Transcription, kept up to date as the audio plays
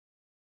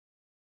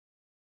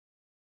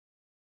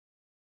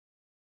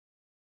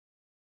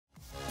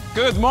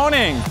Good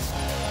morning.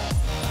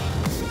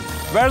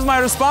 Where's my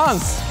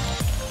response?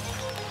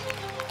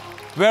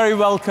 Very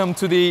welcome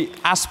to the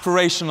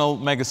Aspirational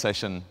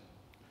Megasession.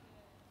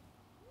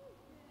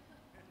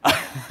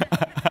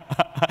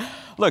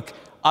 Look,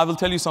 I will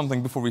tell you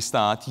something before we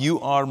start. You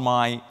are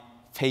my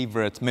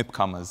favorite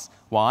MIPCOMers.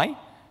 Why?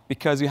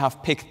 Because you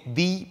have picked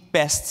the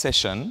best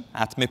session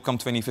at MIPCOM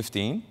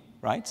 2015,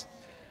 right?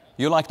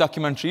 You like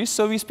documentaries,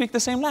 so we speak the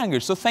same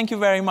language. So thank you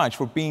very much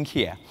for being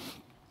here.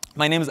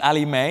 My name is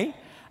Ali May,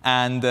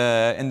 and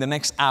in the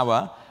next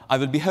hour, I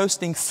will be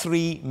hosting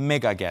 3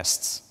 mega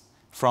guests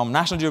from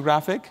National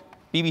Geographic,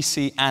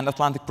 BBC, and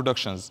Atlantic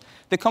Productions,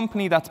 the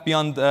company that,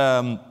 beyond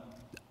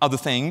other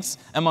things,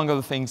 among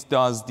other things,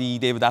 does the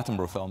David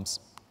Attenborough films.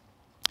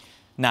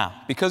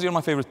 Now, because you're my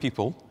favorite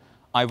people,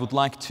 I would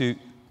like to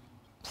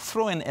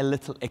throw in a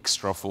little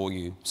extra for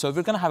you. So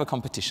we're going to have a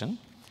competition.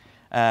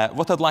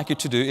 What I'd like you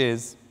to do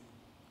is,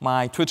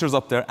 my Twitter's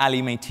up there,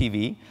 Ali May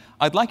TV.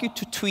 I'd like you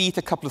to tweet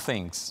a couple of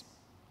things.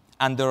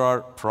 And there are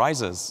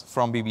prizes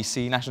from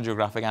BBC, National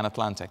Geographic, and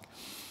Atlantic.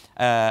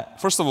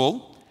 First of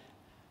all,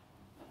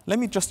 let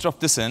me just drop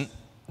this in.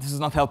 This is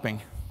not helping.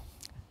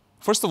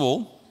 First of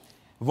all,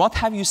 what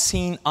have you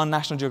seen on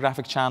National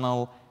Geographic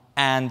Channel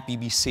and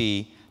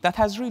BBC that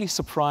has really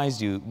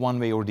surprised you one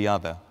way or the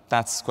other?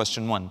 That's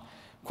question 1.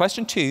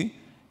 Question 2,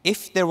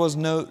 if there was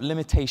no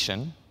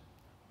limitation,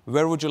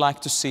 where would you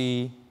like to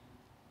see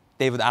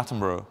David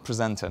Attenborough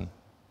presenting?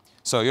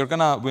 So you're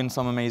going to win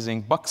some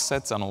amazing box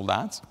sets and all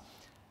that.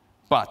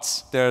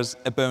 But there's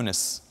a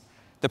bonus.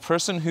 The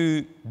person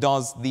who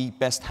does the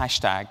best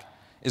hashtag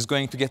is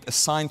going to get a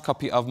signed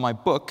copy of my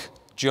book,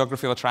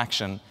 Geography of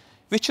Attraction,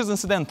 which is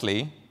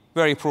incidentally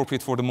very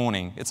appropriate for the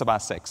morning. It's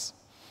about 6.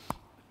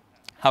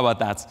 How about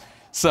that?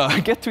 So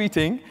get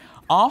tweeting.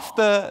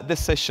 After the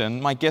session,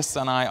 my guests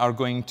and I are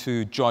going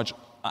to judge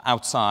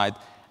outside,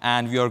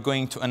 and we are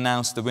going to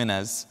announce the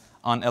winners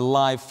on a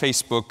live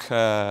Facebook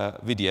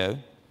video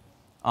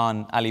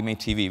on Ali May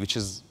TV, which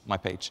is my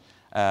page.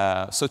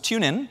 So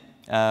tune in.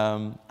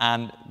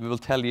 And we will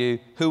tell you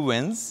who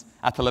wins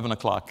at 11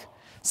 o'clock.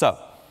 So,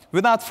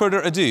 without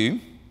further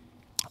ado,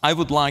 I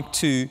would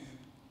like you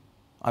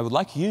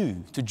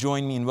to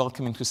join me in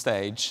welcoming to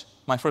stage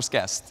my first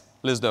guest,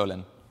 Liz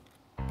Dolan.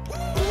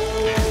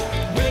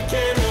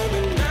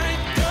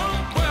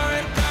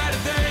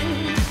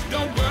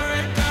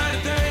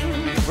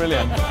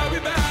 Brilliant.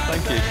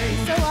 Thank you.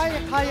 So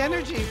high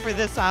energy for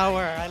this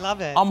hour. I love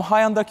it. I'm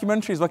high on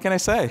documentaries. What can I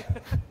say?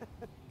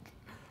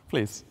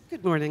 Please.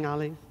 Good morning,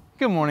 Ali.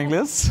 Good morning,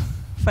 Liz.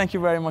 Thank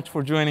you very much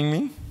for joining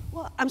me.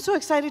 Well, I'm so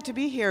excited to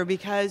be here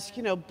because,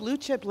 you know, blue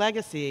chip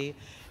legacy,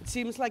 it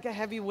seems like a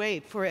heavy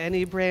weight for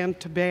any brand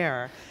to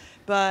bear.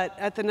 But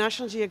at the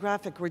National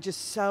Geographic, we're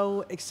just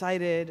so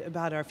excited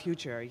about our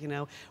future. You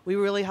know, we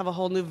really have a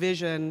whole new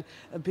vision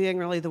of being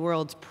really the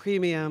world's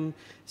premium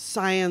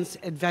science,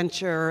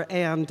 adventure,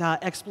 and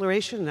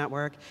exploration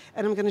network.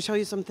 And I'm going to show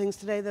you some things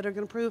today that are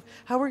going to prove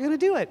how we're going to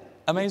do it.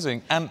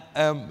 Amazing. And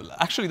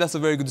actually, that's a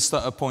very good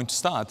point to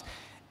start.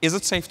 Is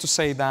it safe to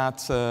say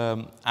that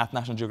at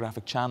National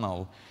Geographic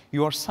Channel,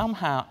 you are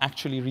somehow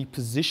actually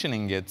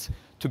repositioning it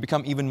to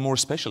become even more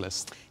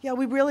specialist? Yeah,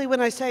 we really,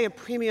 when I say a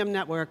premium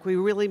network, we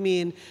really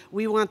mean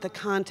we want the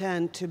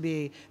content to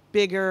be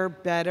bigger,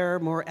 better,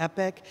 more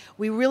epic.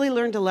 We really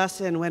learned a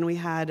lesson when we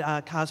had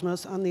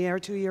Cosmos on the air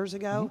 2 years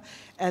ago,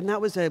 and that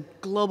was a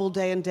global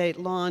day and date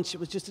launch. It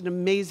was just an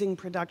amazing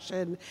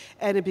production,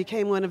 and it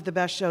became one of the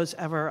best shows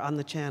ever on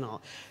the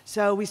channel.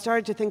 So we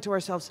started to think to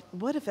ourselves,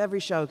 what if every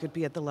show could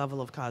be at the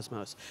level of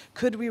Cosmos?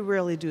 Could we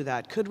really do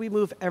that? Could we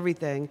move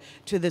everything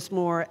to this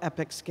more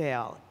epic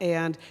scale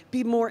and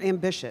be more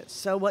ambitious?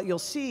 So what you'll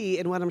see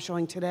in what I'm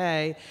showing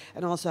today,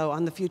 and also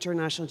on the future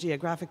National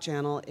Geographic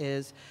Channel,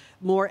 is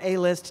more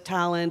A-list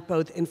talent,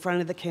 both in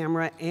front of the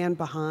camera and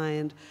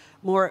behind,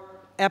 more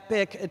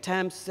epic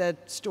attempts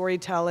at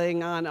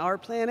storytelling on our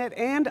planet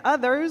and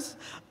others.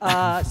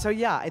 So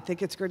yeah, I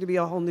think it's going to be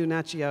a whole new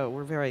Nat Geo.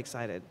 We're very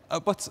excited.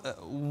 But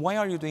why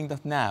are you doing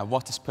that now?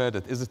 What spurred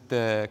it? Is it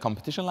the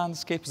competition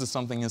landscape? Is it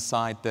something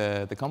inside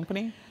the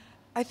company?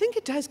 I think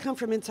it does come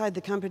from inside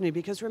the company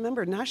because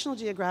remember, National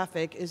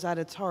Geographic is at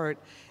its heart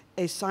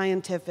a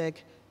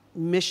scientific,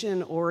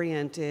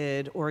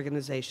 mission-oriented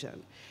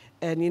organization.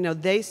 And you know,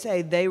 they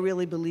say they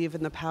really believe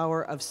in the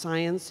power of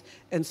science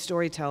and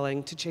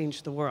storytelling to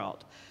change the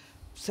world.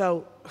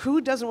 So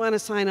who doesn't want to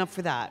sign up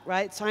for that,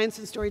 right? Science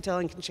and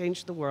storytelling can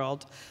change the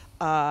world.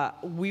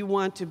 We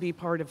want to be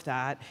part of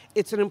that.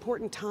 It's an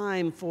important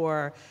time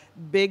for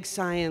big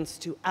science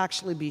to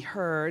actually be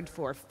heard,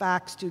 for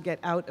facts to get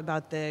out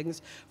about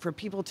things, for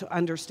people to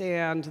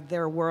understand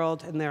their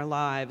world and their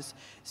lives.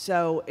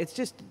 So it's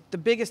just the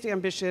biggest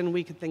ambition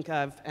we could think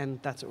of, and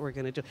that's what we're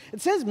going to do.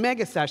 It says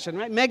Megasession,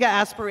 right? Mega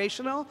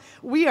aspirational.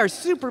 We are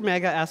super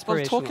mega aspirational.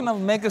 Well, talking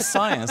of mega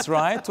science,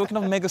 right? Talking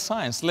of mega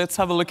science, let's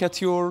have a look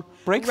at your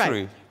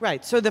breakthrough.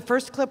 Right. So the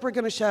first clip we're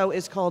going to show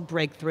is called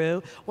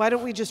Breakthrough. Why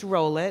don't we just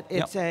roll it?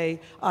 It's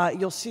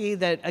you'll see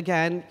that,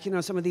 again, you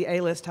know, some of the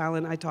A-list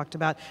talent I talked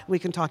about. We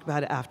can talk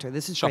about it after.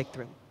 This is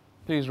Breakthrough.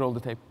 Please roll the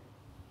tape.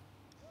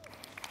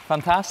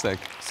 Fantastic.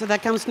 So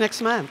that comes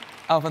next month.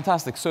 Oh,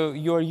 fantastic. So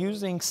you're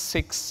using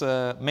 6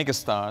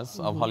 megastars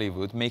of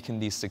Hollywood making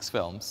these 6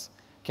 films.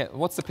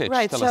 What's the pitch?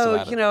 Right, Tell us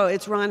about so, you know,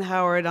 it's Ron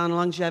Howard on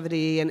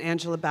longevity and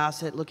Angela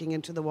Bassett looking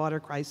into the water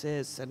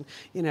crisis, and,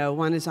 you know,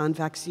 one is on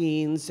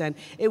vaccines. And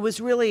it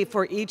was really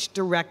for each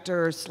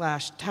director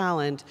slash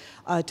talent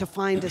to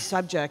find a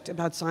subject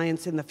about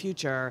science in the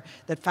future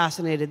that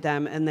fascinated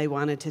them and they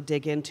wanted to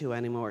dig into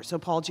anymore. So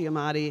Paul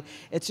Giamatti,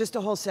 it's just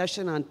a whole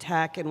session on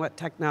tech and what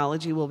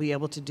technology will be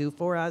able to do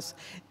for us.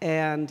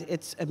 And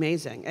it's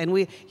amazing. And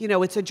we, you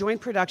know, it's a joint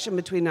production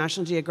between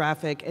National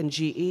Geographic and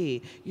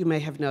GE, you may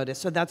have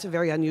noticed. So that's a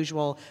very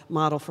unusual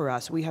model for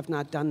us. We have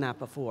not done that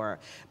before.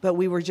 But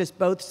we were just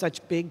both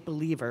such big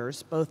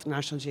believers, both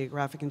National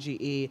Geographic and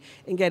GE,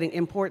 in getting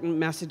important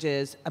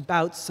messages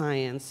about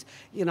science,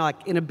 you know,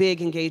 like in a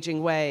big,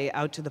 engaging way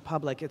out to the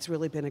public. It's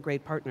really been a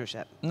great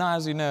partnership. Now,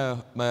 as you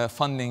know,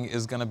 funding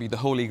is going to be the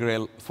holy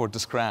grail for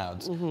this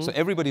crowd. So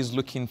everybody's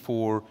looking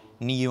for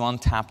new,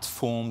 untapped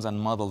forms and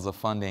models of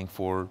funding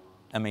for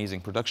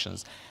amazing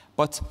productions.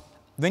 But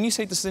when you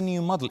say this is a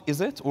new model, is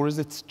it? Or is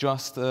it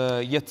just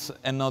yet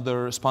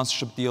another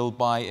sponsorship deal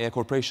by a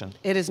corporation?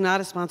 It is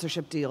not a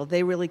sponsorship deal.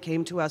 They really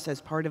came to us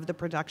as part of the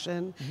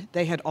production.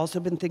 They had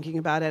also been thinking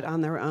about it on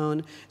their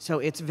own. So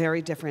it's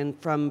very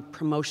different from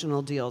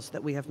promotional deals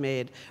that we have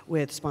made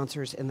with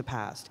sponsors in the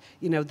past.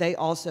 You know, they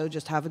also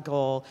just have a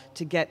goal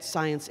to get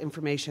science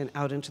information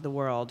out into the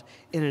world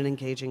in an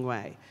engaging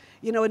way.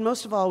 You know, and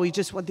most of all,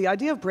 the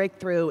idea of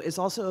breakthrough is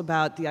also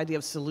about the idea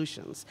of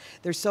solutions.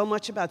 There's so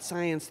much about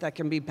science that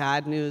can be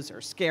bad news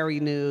or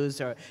scary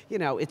news or, you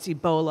know, it's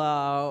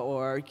Ebola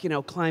or, you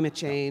know, climate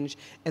change.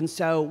 And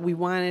so we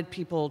wanted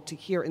people to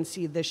hear and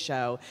see this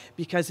show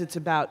because it's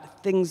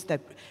about things that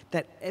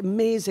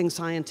amazing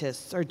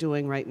scientists are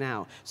doing right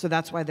now. So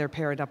that's why they're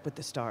paired up with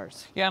the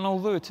stars. Yeah, and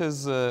although it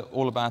is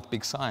all about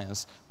big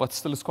science, but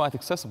still it's quite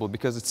accessible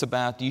because it's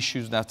about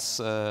issues that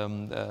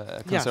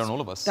concern all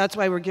of us. That's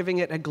why we're giving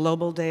it a global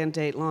day and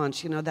date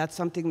launch. You know, that's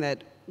something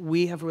that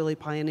we have really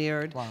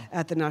pioneered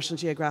at the National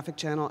Geographic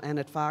Channel and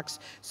at Fox.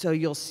 So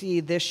you'll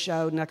see this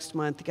show next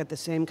month get the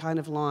same kind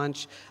of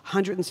launch,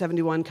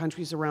 171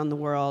 countries around the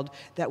world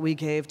that we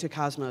gave to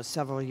Cosmos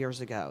several years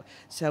ago.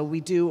 So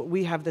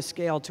we have the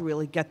scale to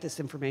really get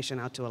this information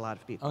out to a lot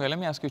of people. Okay, let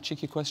me ask you a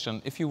cheeky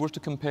question. If you were to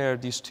compare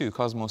these two,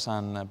 Cosmos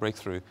and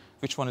Breakthrough,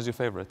 which one is your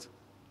favorite?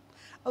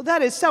 Oh,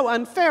 that is so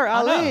unfair,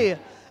 Ali.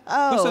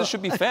 Who said it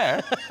should be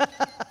fair?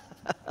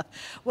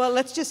 Well,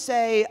 let's just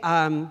say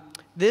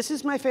this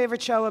is my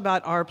favorite show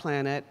about our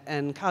planet,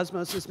 and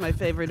Cosmos is my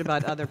favorite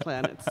about other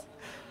planets.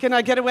 Can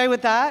I get away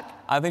with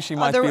that? I think she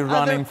might be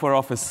running for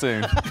office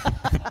soon.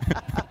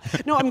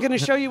 No, I'm going to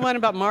show you one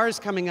about Mars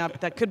coming up.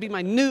 That could be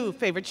my new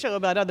favorite show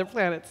about other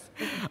planets.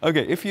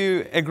 Okay, if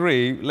you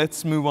agree,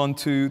 let's move on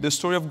to The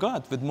Story of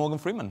God with Morgan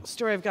Freeman.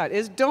 Story of God.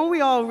 Don't we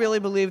all really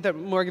believe that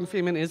Morgan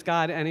Freeman is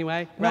God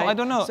anyway? Right? No, I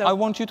don't know. So, I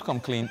want you to come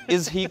clean.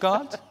 Is he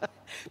God?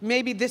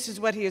 Maybe this is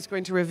what he is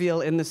going to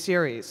reveal in the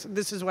series.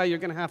 This is why you're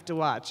going to have to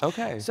watch.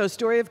 Okay. So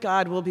Story of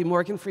God will be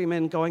Morgan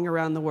Freeman going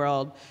around the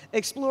world,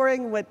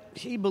 exploring what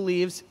he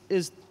believes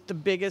is the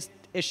biggest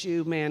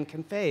issue man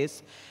can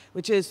face,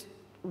 which is,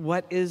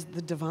 what is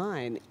the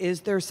divine?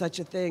 Is there such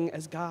a thing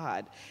as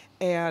God?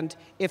 And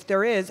if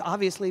there is,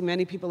 obviously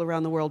many people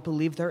around the world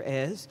believe there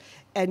is,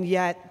 and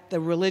yet the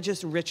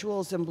religious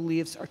rituals and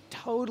beliefs are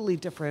totally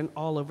different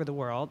all over the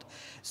world.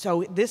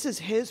 So this is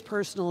his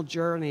personal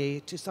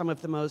journey to some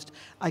of the most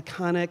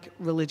iconic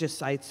religious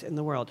sites in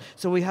the world.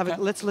 So we have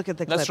let's look at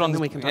the clip and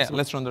then we can talk. Yeah,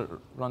 let's run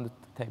the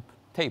tape.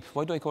 Tape.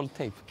 Why do I call it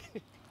tape?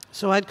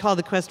 So I'd call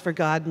the quest for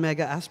God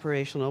mega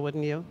aspirational,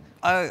 wouldn't you?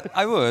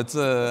 I would,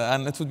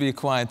 and it would be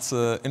quite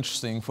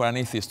interesting for an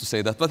atheist to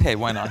say that, but hey,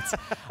 why not?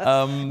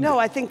 No,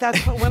 I think that's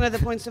one of the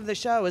points of the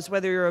show, is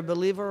whether you're a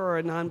believer or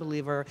a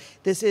non-believer,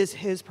 this is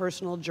his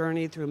personal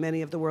journey through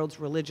many of the world's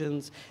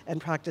religions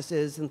and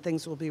practices, and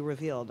things will be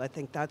revealed. I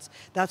think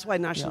that's why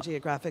National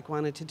Geographic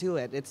wanted to do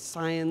it. It's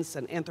science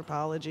and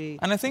anthropology.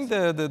 And I think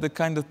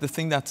the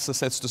thing that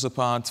sets this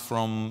apart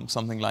from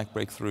something like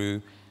Breakthrough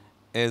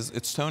is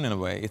its tone in a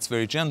way. It's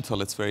very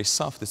gentle, it's very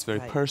soft, it's very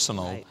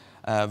personal. Right.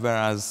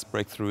 Whereas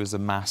Breakthrough is a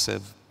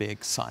massive,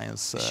 big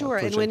science Sure,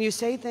 project. and when you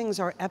say things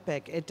are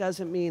epic, it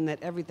doesn't mean that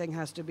everything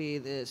has to be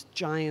this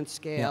giant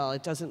scale. Yeah.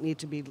 It doesn't need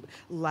to be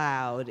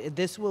loud.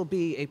 This will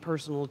be a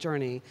personal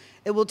journey.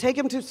 It will take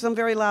him to some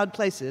very loud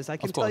places, I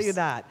can tell you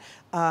that.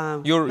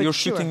 You're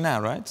shooting now,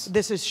 right?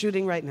 This is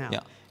shooting right now. Yeah.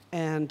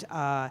 And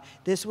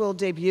this will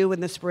debut in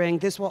the spring.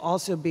 This will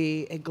also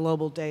be a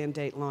global day and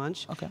date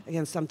launch. Okay.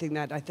 Again, something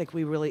that I think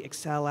we really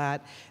excel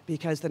at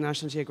because the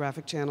National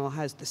Geographic Channel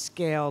has the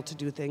scale to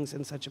do things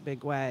in such a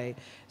big way.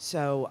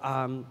 So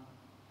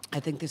I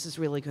think this is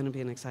really going to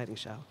be an exciting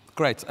show.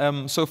 Great.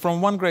 So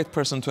from one great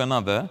person to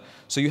another,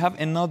 so you have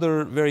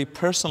another very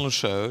personal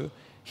show.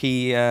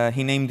 He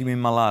named me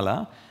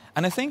Malala.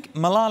 And I think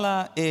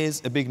Malala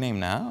is a big name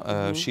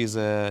now. She's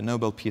a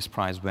Nobel Peace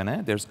Prize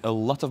winner. There's a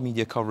lot of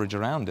media coverage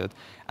around it.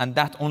 And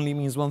that only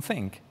means one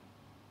thing.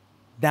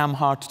 Damn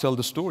hard to tell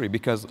the story,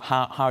 because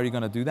how are you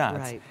going to do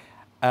that?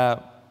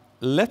 Right.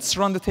 let's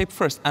run the tape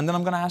first, and then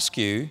I'm going to ask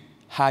you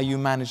how you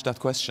managed that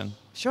question.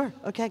 Sure.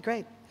 Okay,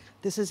 great.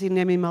 This is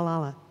Inemi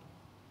Malala.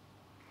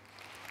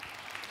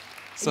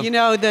 So, you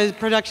know, the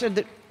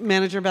production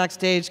manager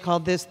backstage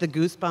called this the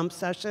goosebump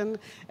session.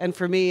 And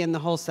for me, in the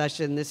whole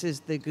session, this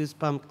is the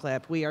goosebump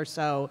clip. We are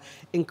so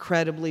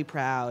incredibly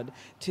proud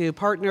to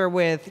partner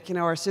with, you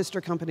know, our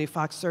sister company,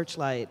 Fox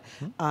Searchlight,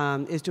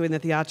 is doing the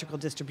theatrical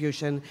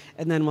distribution.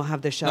 And then we'll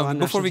have the show on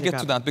before we National get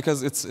to that,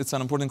 because it's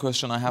an important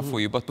question I have for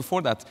you. But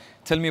before that,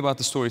 tell me about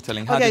the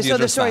storytelling. How okay, did you so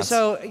the address story, that?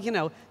 so, you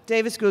know,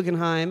 Davis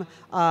Guggenheim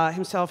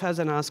himself has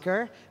an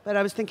Oscar. But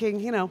I was thinking,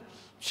 you know,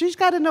 she's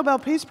got a Nobel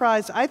Peace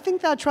Prize. I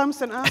think that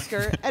trumps an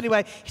Oscar.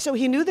 Anyway, so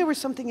he knew there was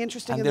something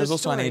interesting in this story. And there's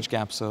also an age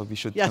gap, so we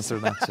should consider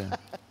that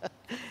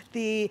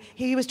too.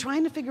 He was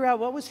trying to figure out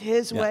what was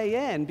his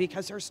way in,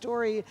 because her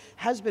story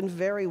has been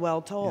very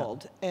well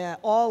told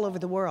all over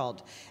the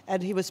world.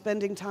 And he was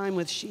spending time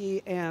with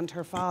she and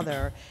her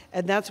father.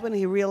 And that's when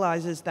he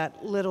realizes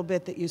that little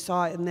bit that you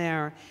saw in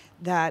there,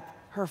 that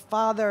her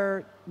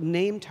father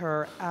named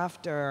her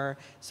after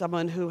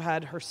someone who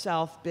had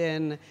herself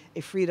been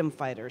a freedom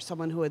fighter,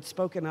 someone who had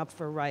spoken up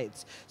for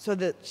rights. So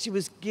that she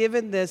was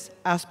given this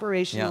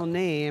aspirational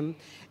name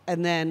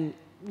and then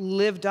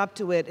lived up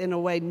to it in a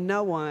way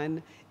no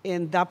one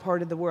in that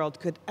part of the world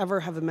could ever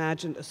have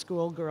imagined a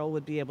schoolgirl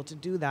would be able to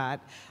do that.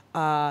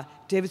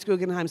 Davis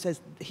Guggenheim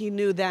says he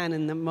knew then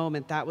in the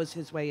moment that was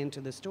his way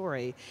into the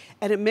story.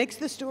 And it makes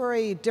the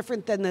story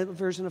different than the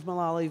version of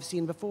Malala you've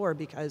seen before,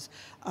 because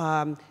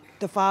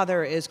the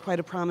father is quite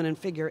a prominent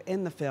figure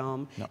in the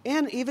film,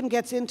 and even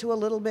gets into a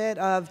little bit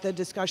of the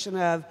discussion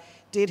of,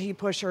 did he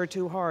push her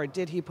too hard?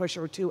 Did he push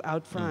her too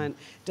out front?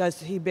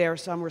 Does he bear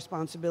some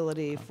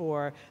responsibility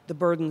for the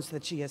burdens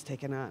that she has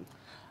taken on?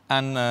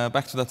 And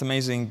back to that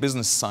amazing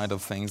business side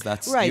of things,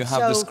 that you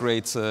have this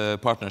great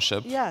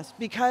partnership. Yes,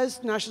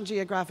 because National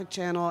Geographic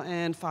Channel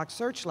and Fox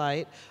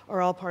Searchlight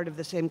are all part of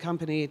the same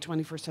company,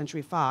 21st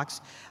Century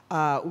Fox,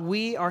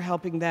 we are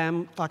helping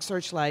them, Fox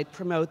Searchlight,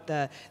 promote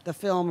the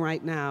film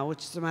right now,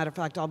 which, as a matter of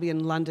fact, I'll be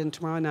in London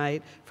tomorrow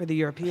night for the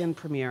European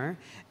premiere.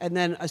 And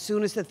then as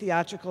soon as the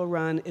theatrical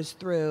run is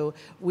through,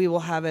 we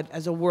will have it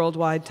as a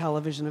worldwide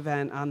television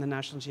event on the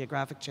National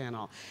Geographic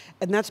Channel.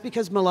 And that's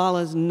because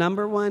Malala's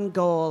 #1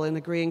 goal in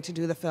agreeing to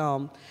do the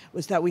film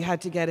was that we had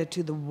to get it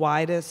to the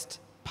widest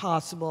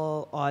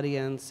possible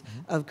audience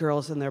of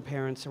girls and their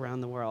parents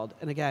around the world.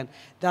 And again,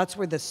 that's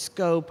where the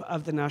scope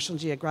of the National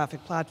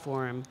Geographic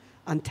platform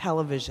on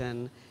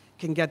television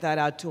can get that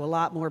out to a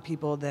lot more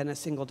people than a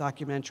single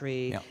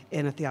documentary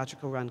in a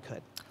theatrical run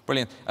could.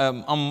 Brilliant.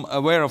 I'm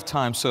aware of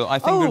time, so I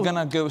think we're going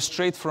to go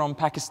straight from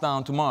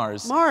Pakistan to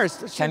Mars.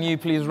 Mars. Can you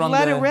please run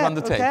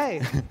the tape?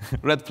 Okay.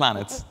 Red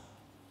planets.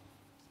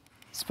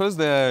 Suppose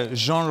the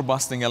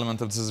genre-busting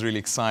element of this is really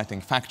exciting.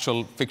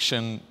 Factual,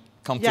 fiction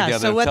come together.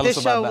 So what Tell this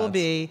us about show that. will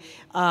be,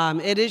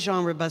 it is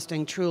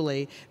genre-busting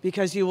truly,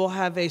 because you will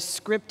have a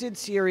scripted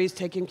series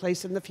taking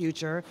place in the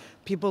future,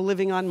 people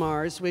living on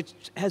Mars, which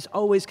has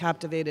always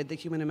captivated the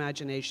human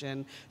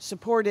imagination,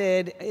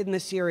 supported in the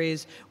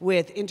series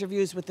with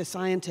interviews with the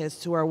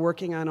scientists who are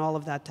working on all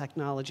of that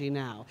technology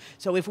now.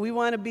 So if we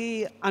want to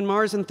be on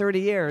Mars in 30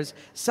 years,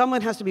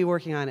 someone has to be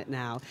working on it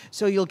now.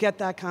 So you'll get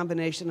that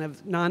combination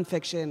of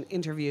nonfiction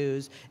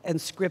interviews and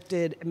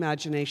scripted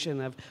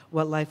imagination of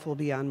what life will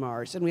be on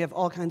Mars. And we have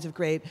all kinds of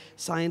great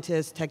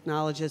scientists,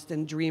 technologists,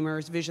 and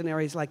dreamers,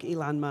 visionaries like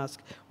Elon Musk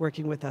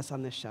working with us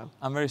on this show.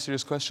 A very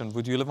serious question.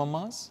 Would you live on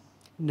Mars?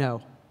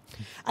 No.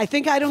 I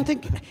don't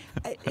think,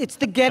 it's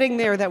the getting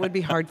there that would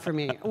be hard for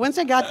me. Once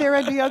I got there,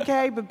 I'd be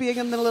okay, but being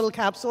in the little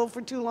capsule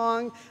for too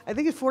long, I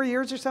think it's 4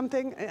 years or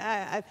something,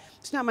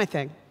 it's not my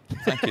thing.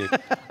 Thank you.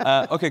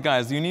 Okay,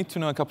 guys, you need to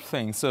know a couple of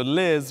things. So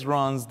Liz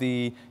runs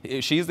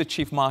she's the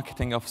Chief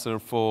Marketing Officer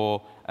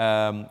for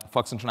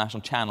Fox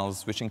International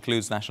Channels, which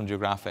includes National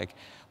Geographic.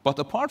 But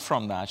apart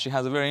from that, she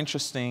has a very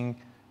interesting,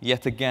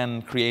 yet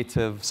again,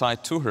 creative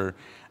side to her.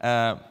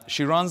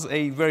 She runs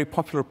a very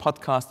popular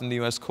podcast in the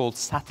US called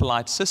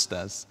Satellite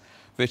Sisters,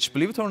 which,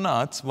 believe it or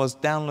not, was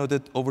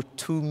downloaded over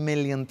 2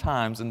 million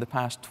times in the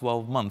past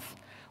 12 months.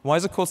 Why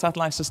is it called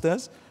Satellite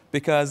Sisters?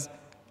 Because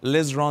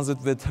Liz runs it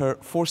with her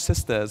 4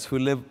 sisters who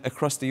live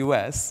across the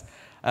US,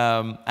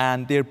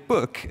 and their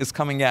book is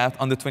coming out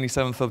on the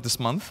 27th of this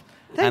month.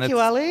 Thank you,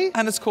 Ali.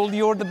 And it's called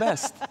You're the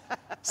Best.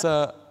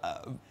 So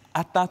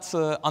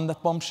on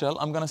that bombshell,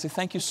 I'm going to say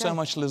thank you so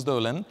much, Liz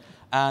Dolan,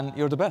 and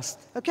you're the best.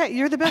 Okay,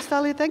 you're the best,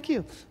 Ali. Thank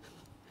you.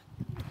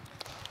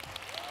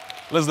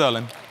 Liz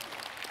Dolan.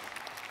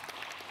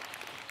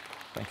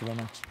 Thank you very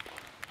much.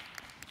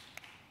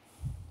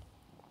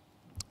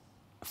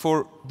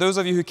 For those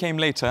of you who came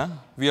later,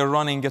 we are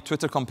running a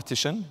Twitter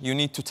competition. You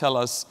need to tell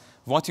us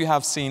what you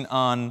have seen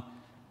on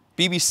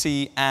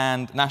BBC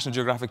and National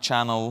Geographic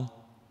Channel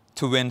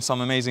to win some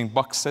amazing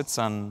box sets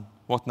and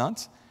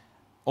whatnot.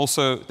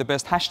 Also, the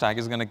best hashtag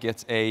is going to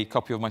get a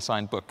copy of my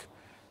signed book.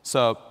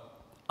 So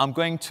I'm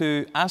going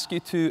to ask you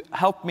to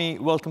help me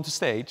welcome to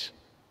stage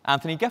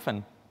Anthony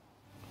Geffen.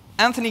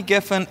 Anthony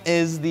Geffen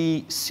is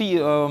the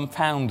CEO and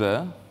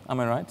founder am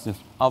I right? Yes.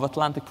 Of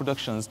Atlantic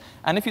Productions.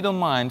 And if you don't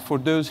mind, for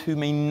those who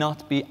may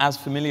not be as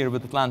familiar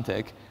with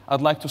Atlantic,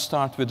 I'd like to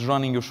start with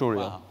running your showreel.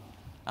 Wow.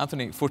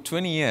 Anthony, for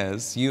 20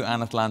 years, you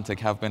and Atlantic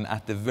have been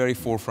at the very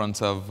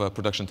forefront of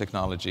production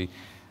technology.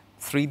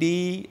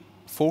 3D,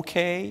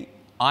 4K,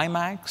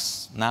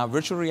 IMAX, now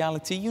virtual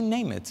reality, you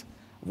name it.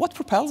 What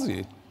propels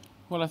you?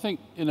 Well, I think,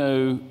 you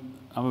know,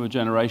 I'm of a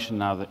generation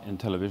now that in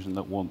television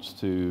that wants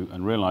to,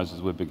 and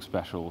realizes with big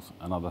specials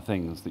and other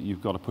things, that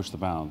you've got to push the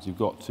bounds. You've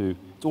got to,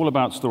 it's all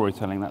about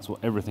storytelling, that's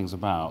what everything's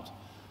about.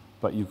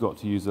 But you've got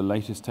to use the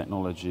latest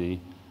technology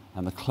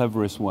and the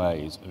cleverest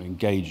ways of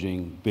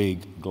engaging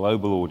big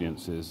global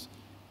audiences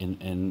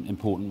in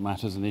important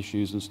matters and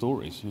issues and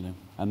stories, you know.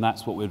 And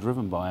that's what we're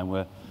driven by, and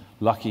we're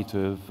lucky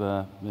to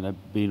have you know,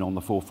 been on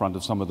the forefront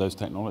of some of those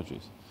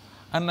technologies.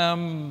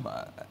 And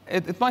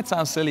it might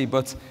sound silly,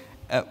 but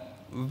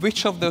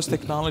which of those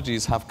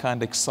technologies have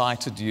kind of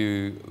excited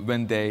you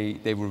when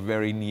they were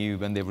very new,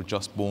 when they were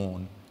just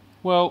born?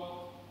 Well,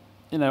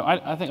 you know,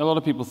 I think a lot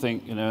of people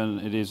think, you know,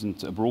 and it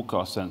isn't a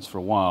broadcast sense for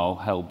a while,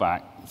 held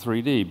back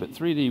 3D, but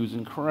 3D was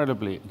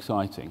incredibly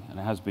exciting, and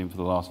it has been for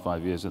the last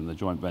 5 years in the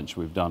joint venture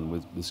we've done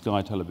with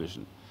Sky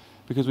Television,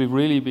 because we've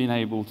really been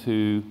able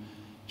to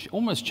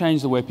almost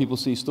change the way people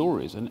see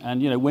stories.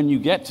 And you know, when you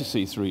get to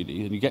see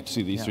 3D, and you get to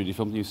see these 3D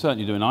films, you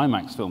certainly do in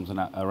IMAX films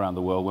around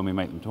the world when we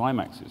make them to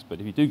IMAXs, but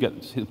if you do get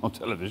to see them on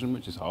television,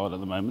 which is hard at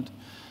the moment,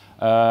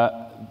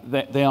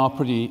 they are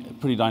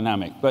pretty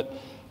dynamic. But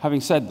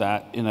having said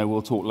that, you know,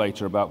 we'll talk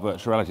later about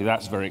virtual reality.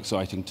 That's very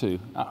exciting too.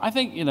 I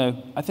think, you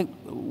know,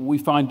 we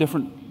find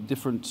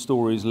different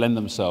stories lend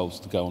themselves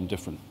to go on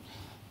different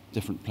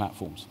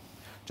platforms.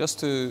 Just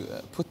to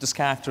put this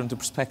character into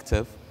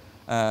perspective,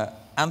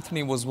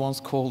 Anthony was once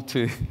called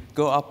to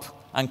go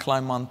up and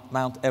climb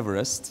Mount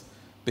Everest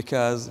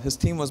because his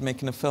team was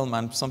making a film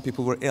and some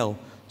people were ill.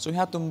 So he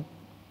had to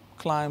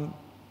climb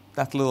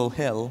that little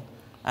hill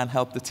and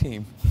help the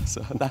team.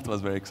 So that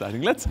was very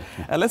exciting. Let's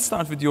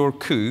start with your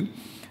coup.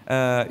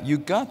 You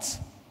got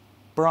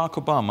Barack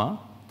Obama,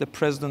 the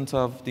President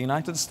of the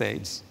United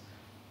States,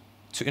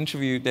 to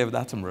interview David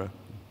Attenborough.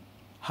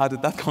 How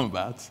did that come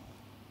about?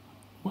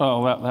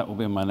 Well, that will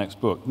be in my next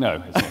book.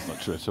 No, it's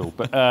not true at all.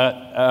 But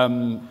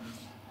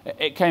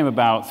it came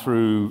about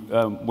through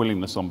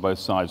willingness on both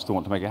sides to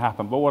want to make it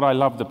happen. But what I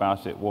loved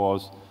about it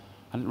was,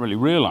 I didn't really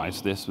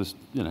realize this was,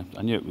 you know,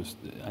 I knew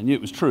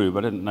it was true,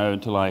 but I didn't know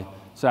until I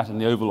sat in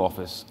the Oval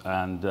Office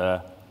and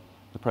the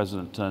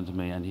President turned to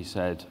me and he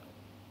said,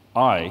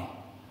 I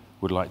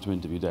would like to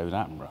interview David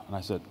Attenborough. And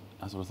I sort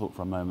of thought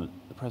for a moment,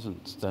 the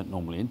presidents don't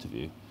normally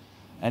interview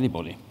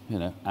anybody, you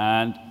know.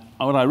 And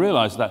what I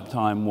realized at that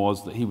time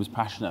was that he was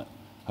passionate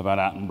about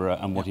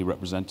Attenborough and what he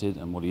represented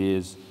and what he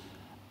is,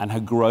 and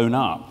had grown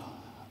up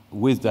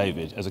with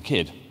David as a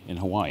kid in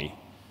Hawaii.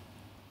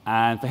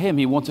 And for him,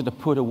 he wanted to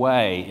put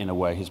away, in a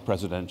way, his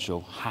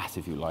presidential hat,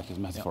 if you like, his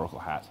metaphorical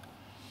hat.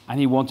 And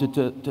he wanted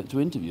to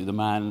interview the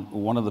man,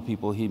 one of the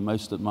people he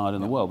most admired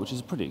in the world, which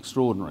is pretty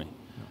extraordinary.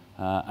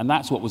 And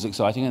that's what was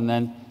exciting. And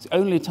then it's the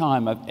only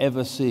time I've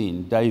ever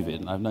seen David,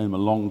 and I've known him a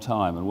long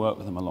time and worked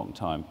with him a long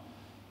time,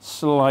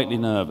 slightly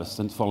nervous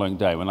the following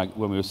day when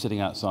we were sitting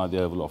outside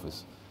the Oval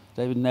Office.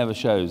 David never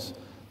shows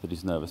that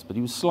he's nervous, but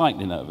he was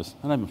slightly nervous.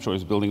 And I'm sure he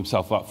was building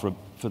himself up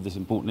for this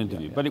important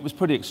interview. But it was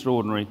pretty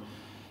extraordinary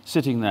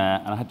sitting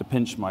there, and I had to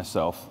pinch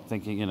myself,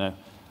 thinking, you know,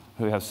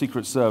 we have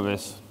Secret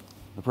Service,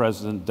 the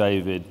President,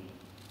 David,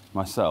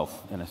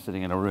 myself, you know,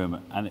 sitting in a room,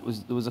 and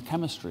there was a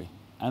chemistry.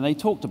 And they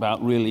talked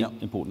about really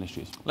important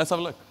issues. Let's have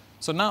a look.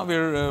 So now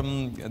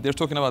they're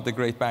talking about the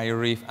Great Barrier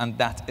Reef, and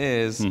that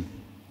is,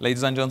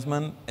 ladies and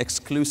gentlemen,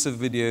 exclusive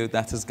video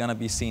that is going to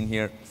be seen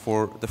here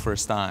for the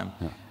first time.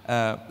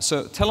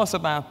 So tell us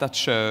about that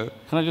show.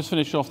 Can I just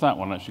finish off that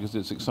one, actually, because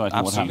it's exciting.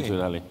 Absolutely.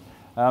 What happened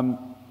to it early.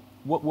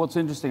 What's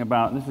interesting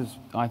about, and this is,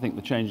 I think,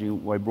 the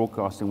changing way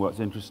broadcasting works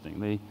interesting.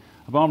 The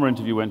Obama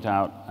interview went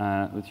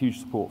out with huge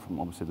support from,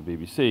 obviously, the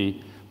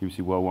BBC. BBC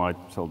Worldwide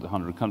sold to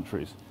 100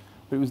 countries.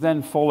 But it was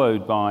then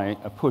followed by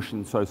a push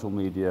in social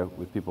media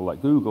with people like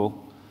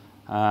Google,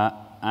 and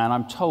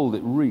I'm told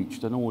it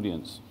reached an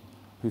audience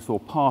who saw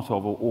part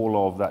of or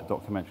all of that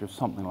documentary of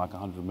something like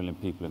 100 million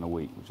people in a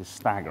week, which is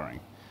staggering.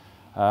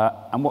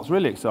 And what's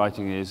really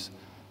exciting is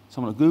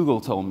someone at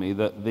Google told me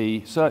that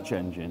the search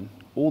engine,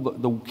 all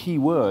the key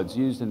words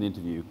used in the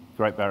interview,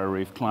 Great Barrier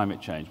Reef,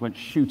 climate change, went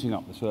shooting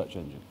up the search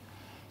engine.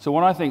 So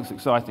what I think is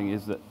exciting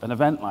is that an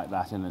event like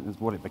that, and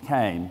what it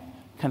became,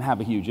 can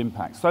have a huge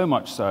impact. So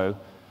much so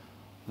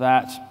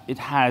that it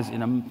has,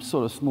 in a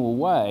sort of small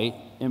way,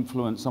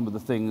 influenced some of the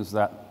things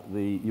that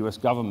the US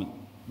government,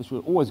 which were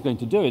always going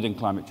to do it in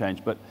climate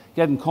change, but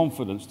getting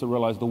confidence to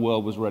realize the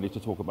world was ready to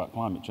talk about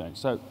climate change.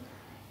 So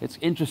it's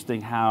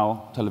interesting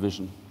how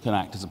television can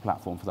act as a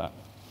platform for that.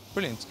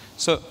 Brilliant.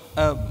 So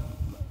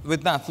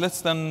with that,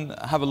 let's then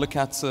have a look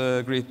at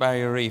Great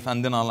Barrier Reef,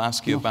 and then I'll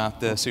ask you about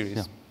the series.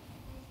 Yeah.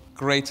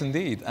 Great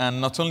indeed. And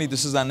not only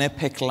this is an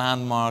epic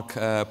landmark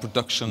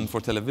production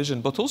for television,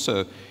 but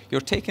also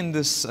you're taking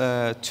this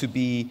to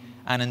be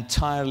an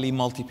entirely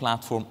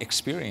multi-platform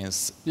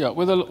experience. Yeah,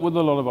 with a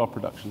lot of our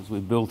productions,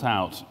 we've built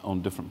out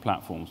on different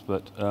platforms.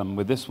 But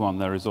with this one,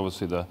 there is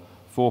obviously the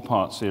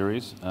 4-part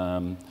series,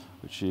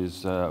 which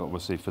is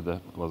obviously for the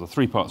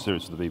 3-part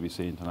series for the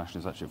BBC International.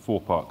 It's actually a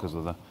 4-part because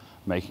of the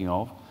making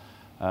of.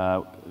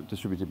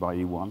 Distributed by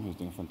E1, who's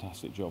doing a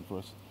fantastic job for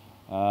us.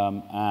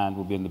 And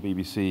will be in the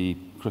BBC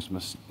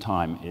Christmas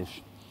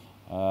time-ish.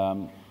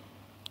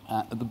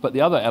 But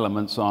the other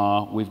elements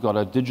are, we've got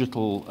a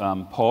digital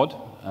pod,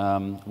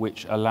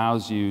 which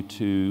allows you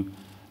to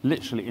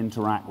literally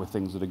interact with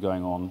things that are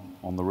going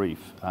on the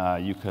reef.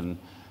 You can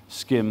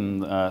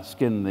skim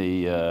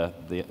the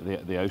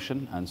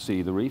ocean and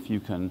see the reef. You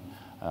can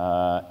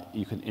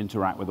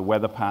interact with the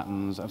weather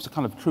patterns. It's a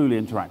kind of truly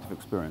interactive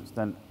experience.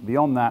 Then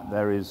beyond that,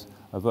 there is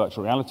a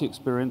virtual reality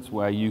experience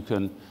where you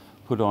can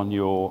put on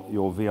your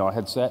VR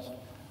headset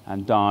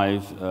and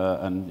dive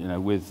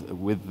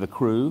with the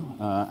crew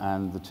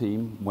and the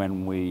team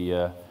when we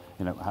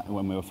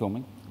were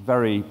filming.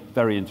 Very,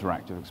 very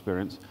interactive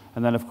experience.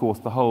 And then, of course,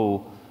 the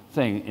whole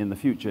thing in the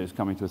future is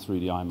coming to a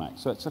 3D IMAX.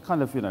 So it's a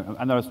kind of,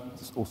 and there's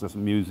also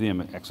some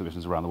museum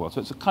exhibitions around the world.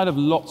 So it's a kind of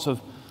lots of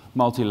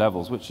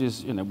multi-levels, which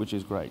is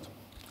great.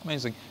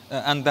 Amazing.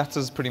 And that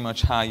is pretty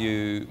much how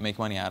you make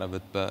money out of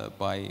it,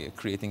 by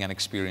creating an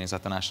experience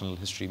at the National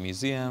History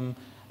Museum.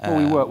 Well,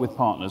 we work with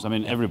partners. I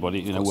mean,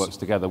 everybody works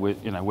together.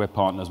 We're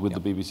partners with the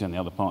BBC and the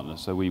other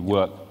partners, so we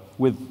work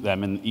with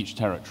them in each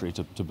territory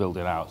to build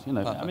it out. I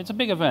mean, it's a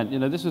big event.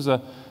 This is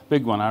a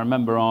big one. I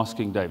remember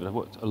asking David. I've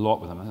worked a lot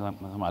with him. I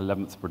think that's my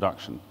 11th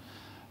production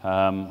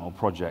or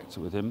project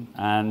with him.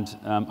 And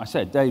I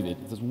said, David,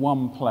 if there's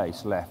one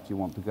place left you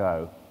want to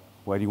go,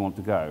 where do you want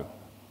to go?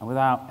 And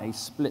without a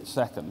split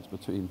second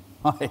between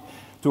my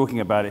talking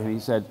about it, he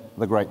said,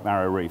 the Great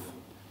Barrier Reef.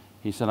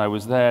 He said, I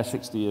was there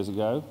 60 years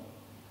ago,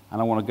 and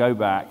I want to go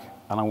back,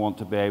 and I want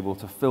to be able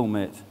to film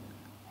it,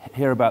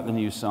 hear about the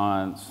new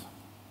science,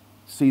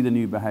 see the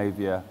new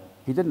behavior.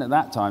 He didn't at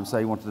that time say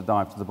he wanted to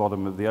dive to the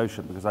bottom of the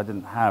ocean, because I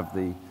didn't have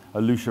the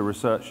Alusha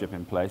research ship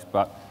in place.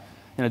 But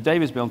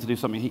David's been able to do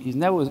something. He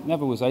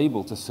never was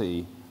able to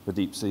see the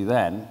deep sea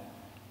then,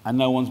 and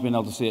no one's been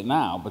able to see it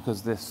now,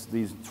 because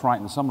these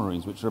Triton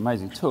submarines, which are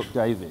amazing, took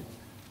David,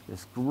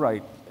 this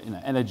great,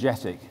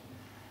 energetic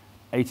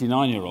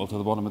 89-year-old, to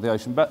the bottom of the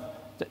ocean. But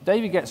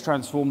David gets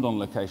transformed on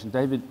location.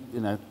 David,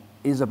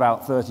 is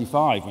about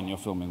 35 when you're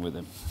filming with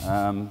him.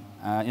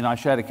 I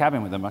shared a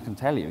cabin with him. I can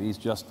tell you, he's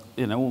just,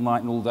 all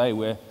night and all day.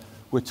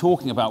 We're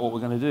talking about what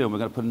we're going to do, and we're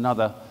going to put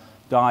another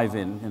dive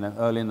in,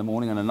 early in the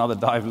morning and another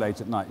dive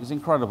late at night. It's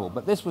incredible.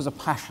 But this was a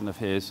passion of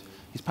his.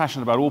 He's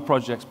passionate about all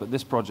projects, but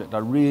this project I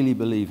really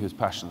believe he was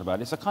passionate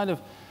about. It's a kind of,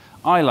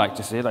 I like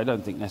to see it. I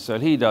don't think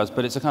necessarily he does,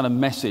 but it's a kind of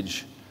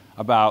message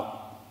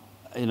about,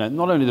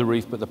 not only the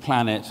reef but the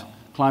planet,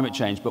 climate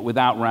change, but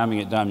without ramming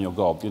it down your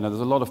gob. There's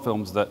a lot of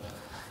films that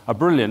are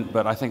brilliant,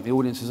 but I think the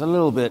audience is a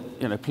little bit,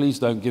 please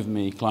don't give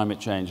me climate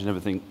change and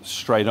everything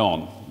straight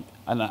on.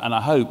 And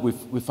I hope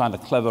we've found a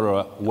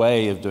cleverer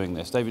way of doing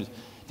this.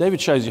 David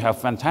shows you how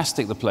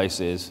fantastic the place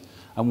is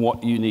and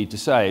what you need to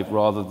save,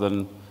 rather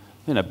than,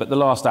 but the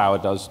last hour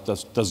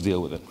does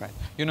deal with it. Right.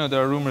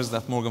 There are rumors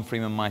that Morgan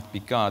Freeman might be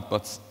God,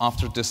 but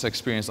after this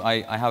experience,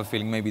 I have a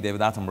feeling maybe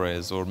David Attenborough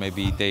is, or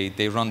maybe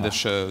they run the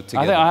show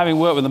together. I think, having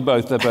worked with them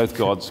both, they're both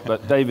gods,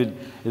 but David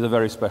is a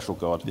very special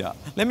god. Yeah.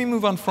 Let me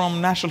move on from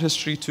natural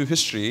history to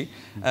history.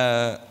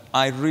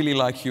 I really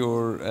like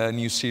your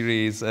new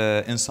series,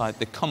 Inside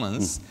the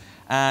Commons,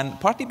 and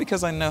partly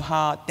because I know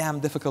how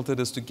damn difficult it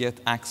is to get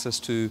access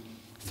to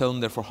film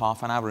there for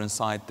half an hour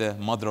inside the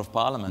Mother of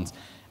Parliament.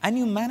 And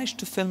you managed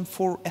to film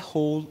for a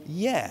whole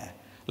year.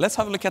 Let's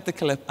have a look at the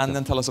clip and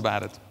then tell us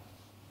about it.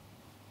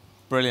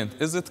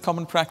 Brilliant. Is it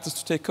common practice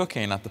to take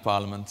cocaine at the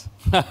Parliament?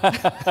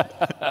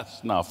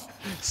 Snuff.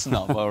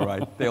 Snuff, all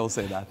right. They all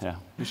say that. Yeah.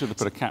 We should have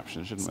put a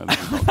caption, shouldn't we?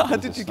 How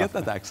did you get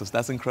that access?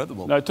 That's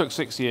incredible. No, it took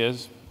 6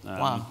 years.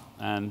 Wow.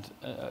 And,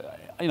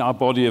 our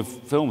body of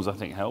films, I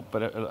think, helped,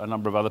 but a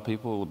number of other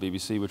people, the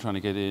BBC were trying to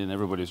get in,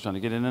 everybody was trying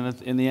to get in,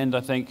 and in the end,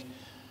 I think,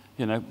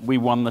 we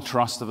won the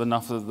trust of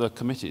enough of the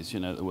committees,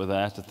 that were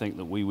there to think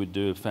that we would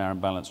do a fair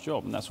and balanced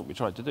job, and that's what we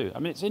tried to do. I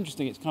mean, it's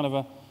interesting, it's kind of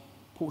a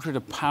portrait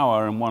of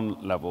power on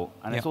one level,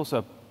 and it's also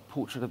a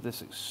portrait of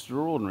this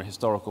extraordinary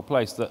historical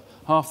place that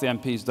half the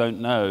MPs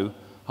don't know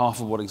half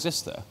of what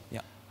exists there.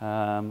 Yeah.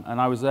 And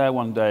I was there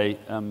one day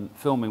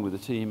filming with the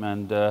team,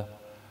 and there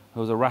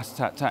was a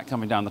rat-tat-tat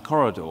coming down the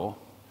corridor,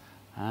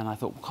 and I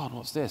thought, God,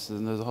 what's this?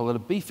 And there's a whole lot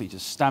of beefy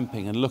just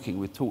stamping and looking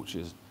with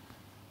torches.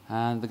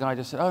 And the guy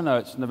just said, oh, no,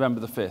 it's November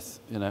the 5th.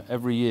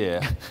 Every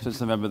year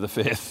since November the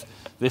 5th,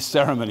 this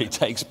ceremony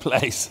takes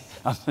place.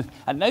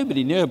 And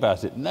nobody knew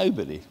about it.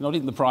 Nobody. Not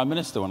even the Prime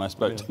Minister, when I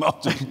spoke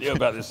to him, knew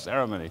about this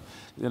ceremony.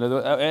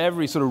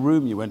 Every sort of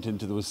room you went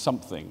into, there was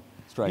something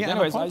strange. Yeah,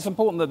 anyway, it's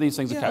important that these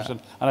things are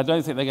captured. And I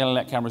don't think they're going to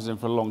let cameras in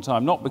for a long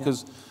time. Not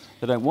because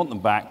they don't want them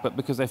back, but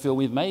because they feel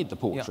we've made the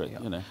portrait.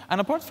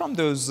 And apart from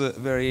those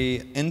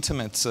very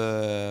intimate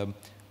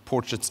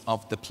portraits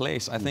of the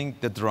place, I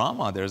think the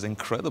drama there is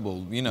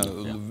incredible.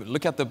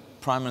 Look at the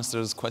Prime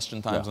Minister's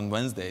question times on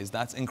Wednesdays.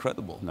 That's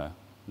incredible. No.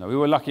 No, we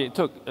were lucky. It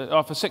took,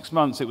 after 6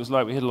 months, it was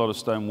like we hit a lot of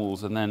stone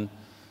walls, and then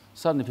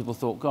suddenly people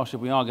thought, gosh,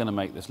 if we are going to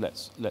make this,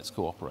 let's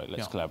cooperate,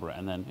 let's collaborate.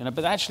 And then,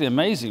 but actually,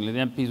 amazingly, the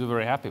MPs were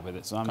very happy with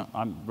it, so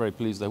I'm very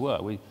pleased they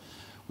were. We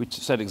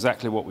said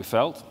exactly what we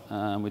felt,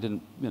 and we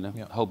didn't,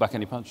 hold back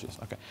any punches.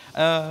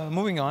 Okay.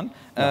 Moving on,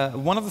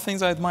 one of the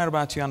things I admire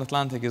about you and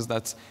Atlantic is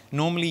that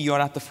normally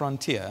you're at the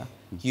frontier.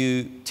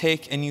 You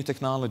take a new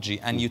technology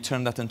and you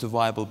turn that into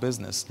viable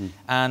business.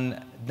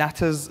 And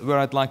that is where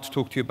I'd like to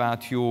talk to you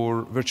about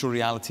your virtual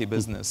reality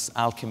business,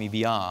 Alchemy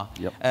VR.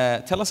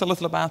 Yep. Tell us a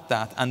little about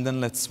that, and then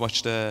let's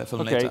watch the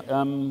film later.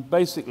 Okay,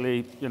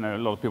 basically, a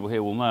lot of people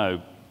here will know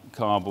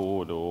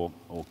cardboard or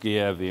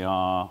gear,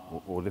 VR,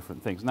 or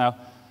different things. Now,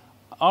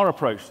 our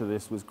approach to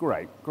this was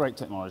great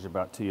technology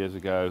about 2 years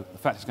ago. The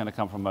fact it's going to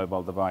come from a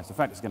mobile device, the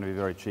fact it's going to be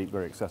very cheap,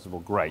 very accessible,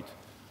 great.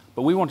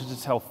 But we wanted to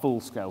tell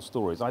full-scale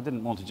stories. I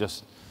didn't want to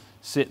just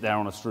sit there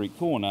on a street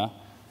corner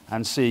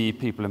and see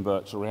people in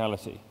virtual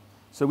reality.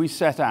 So we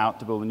set out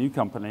to build a new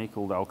company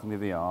called Alchemy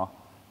VR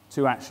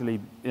to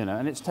actually,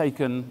 and it's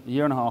taken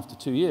 1.5 to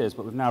 2 years,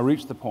 but we've now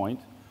reached the point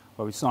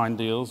where we signed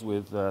deals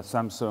with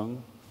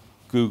Samsung,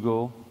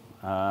 Google,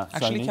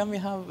 Actually, Sony. can we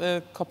have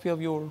a copy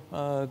of your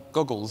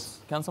goggles?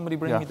 Can somebody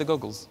bring me the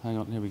goggles? Hang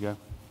on, here we go.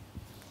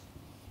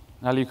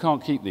 Now, you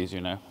can't keep these,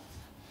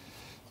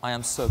 I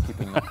am so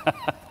keeping them.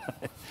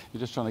 You're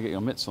just trying to get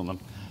your mitts on them.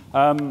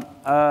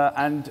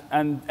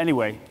 And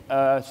anyway,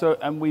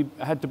 and we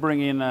had to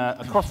bring in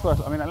a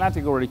cross-vertical. I mean,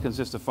 Atlantic already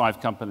consists of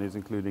 5 companies,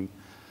 including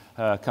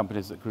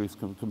companies that produce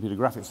computer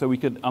graphics. So we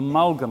could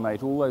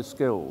amalgamate all those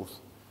skills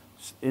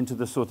into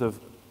the sort of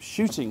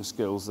shooting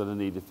skills that are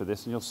needed for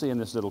this. And you'll see in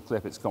this little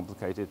clip, it's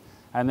complicated.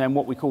 And then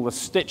what we call the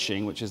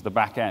stitching, which is the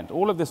back end.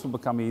 All of this will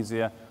become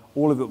easier.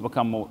 All of it will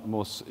become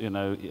more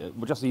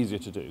just easier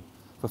to do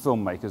for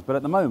filmmakers. But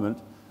at the moment,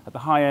 at the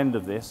high end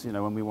of this,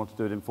 when we want to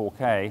do it in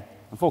 4K,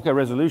 and 4K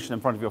resolution in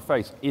front of your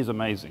face is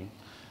amazing.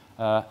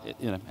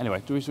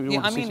 Anyway, do we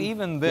want to see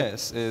even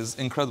this is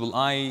incredible.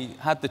 I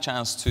had the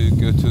chance to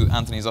go to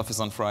Anthony's office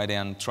on Friday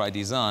and try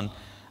these on,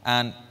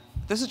 and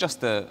this is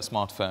just a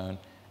smartphone,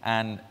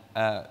 and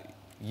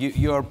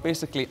you're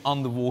basically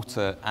on the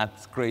water at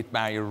Great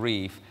Barrier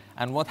Reef,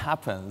 and what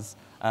happens,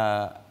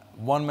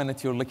 1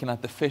 minute you're looking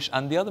at the fish,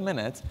 and the other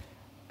minute,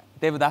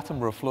 David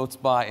Attenborough floats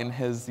by in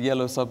his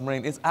yellow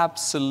submarine. It's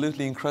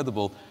absolutely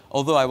incredible.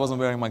 Although I wasn't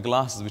wearing my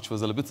glasses, which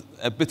was a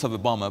bit of a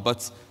bummer,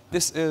 but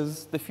this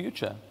is the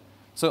future.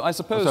 So I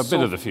suppose... It's a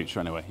bit of the future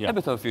anyway, yeah. A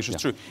bit of the future,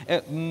 it's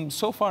true.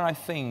 So far, I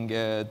think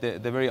the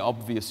very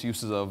obvious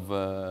uses of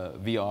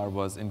VR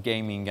was in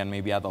gaming and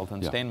maybe adult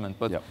entertainment.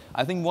 But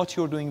I think what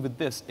you're doing with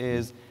this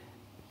is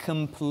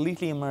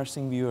completely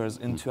immersing viewers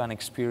into an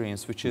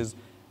experience which is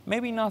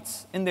maybe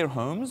not in their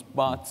homes,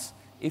 but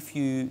if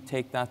you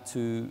take that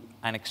to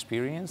an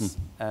experience,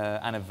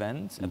 an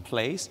event, a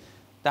place,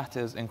 that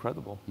is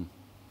incredible.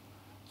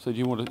 So do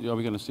you want to, are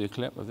we going to see a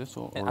clip of this?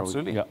 Or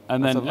absolutely. Yeah.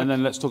 And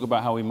then let's talk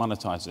about how we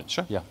monetize it.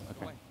 Sure. Yeah,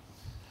 okay.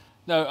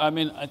 No, I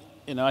mean,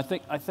 I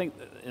think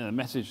the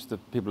message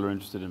that people are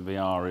interested in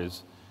VR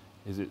is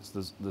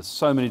there's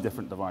so many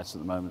different devices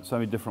at the moment, so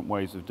many different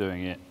ways of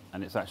doing it,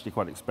 and it's actually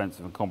quite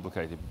expensive and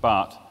complicated.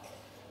 But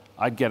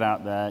I'd get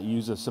out there,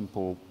 use a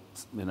simple,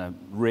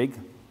 rig,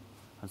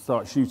 and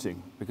start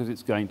shooting, because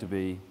it's going to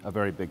be a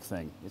very big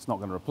thing. It's not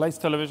going to replace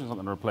television, it's not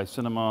going to replace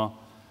cinema.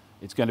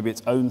 It's going to be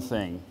its own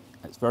thing.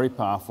 It's very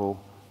powerful.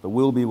 There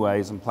will be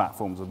ways and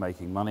platforms of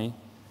making money,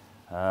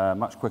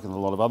 much quicker than a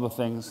lot of other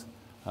things.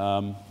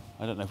 I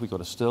don't know if we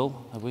got a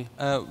still, have we?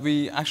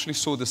 We actually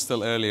saw the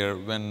still earlier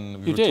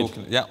when we were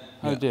talking. Yeah.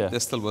 Oh dear. The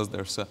still was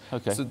there. So,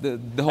 okay. So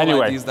the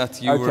whole idea is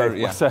that you were...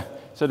 Yeah.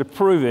 So to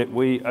prove it,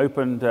 we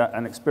opened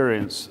an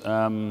experience,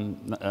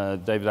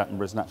 David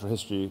Attenborough's Natural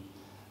History,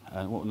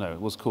 it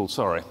was called,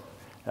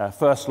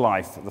 First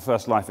Life, the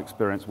First Life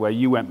experience, where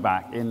you went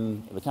back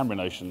in the Cambrian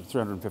Ocean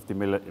 350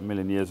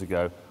 million years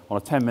ago on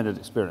a 10-minute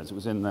experience. It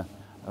was in the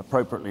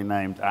appropriately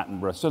named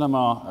Attenborough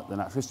Cinema at the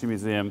Natural History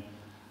Museum,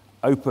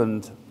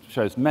 opened,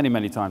 shows many,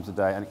 many times a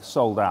day, and it's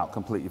sold out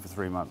completely for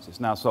 3 months. It's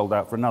now sold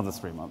out for another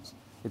 3 months.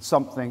 It's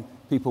something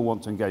people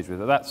want to engage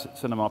with. At that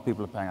cinema,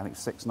 people are paying, I think,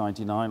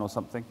 $6.99 or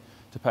something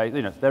to pay.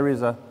 There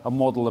is a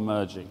model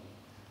emerging.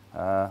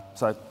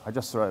 So I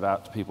just throw it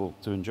out to people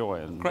to enjoy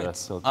and tell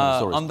stories.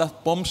 On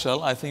that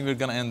bombshell, I think we're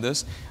going to end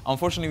this.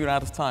 Unfortunately, we're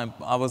out of time.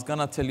 I was going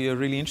to tell you a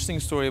really interesting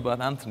story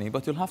about Anthony,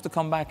 but you'll have to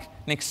come back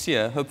next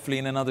year, hopefully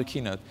in another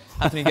keynote.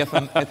 Anthony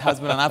Geffen, it has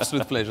been an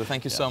absolute pleasure.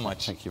 Thank you so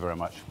much. Thank you very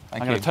much.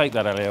 I'm going to take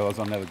that, Elio, as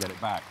I'll never get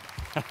it back.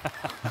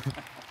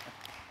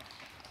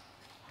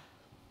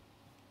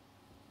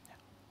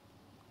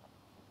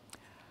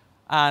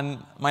 And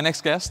my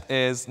next guest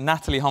is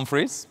Natalie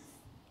Humphreys.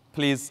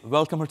 Please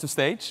welcome her to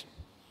stage.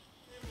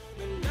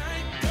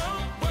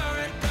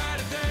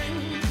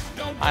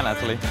 Hi,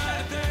 Natalie.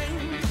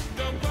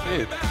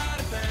 Good.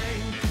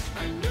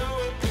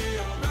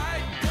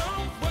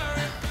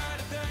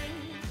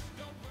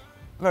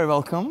 Very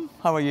welcome.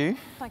 How are you?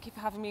 Thank you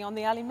for having me on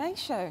the Ali May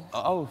Show.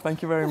 Oh,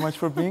 thank you very much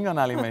for being on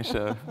Ali May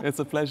Show. It's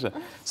a pleasure.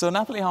 So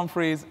Natalie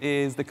Humphreys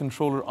is the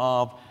controller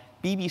of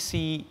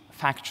BBC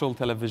factual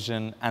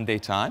television and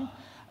daytime.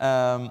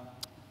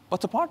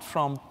 But apart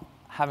from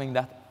having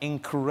that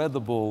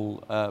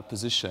incredible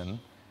position,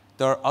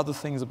 there are other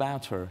things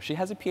about her. She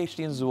has a PhD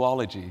in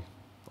zoology,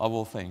 of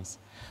all things.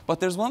 But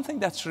there's one thing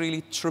that's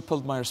really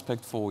tripled my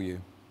respect for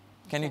you.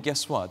 Can you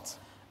guess what?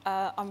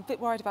 I'm a bit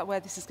worried about where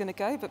this is going to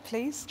go, but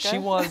please go. She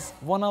was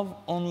one of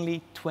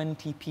only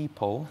 20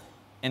 people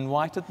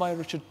invited by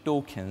Richard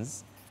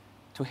Dawkins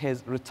to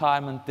his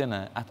retirement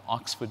dinner at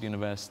Oxford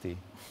University.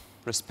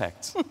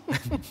 Respect.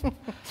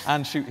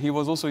 And he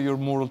was also your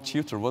moral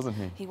tutor, wasn't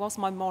he? He was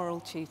my moral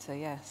tutor,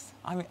 yes.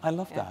 I mean, I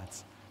love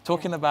that.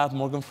 Talking about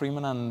Morgan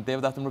Freeman and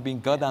David Attenborough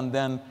being good, and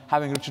then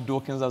having Richard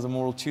Dawkins as a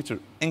moral tutor.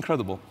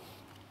 Incredible.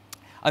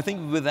 I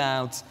think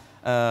without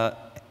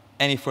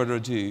any further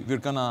ado, we're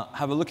going to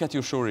have a look at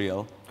your show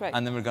reel. Great.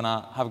 And then we're going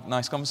to have a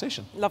nice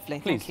conversation. Lovely,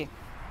 Please. thank you.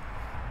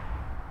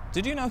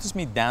 Did you notice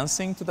me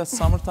dancing to that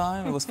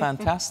Summertime? It was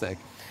fantastic.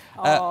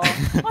 Oh,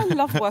 I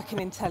love working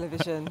in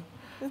television.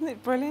 Isn't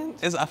it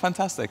brilliant? It's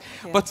fantastic.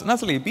 Yeah. But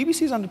Natalie,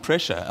 BBC is under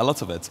pressure, a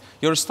lot of it.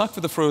 You're stuck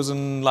with the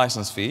frozen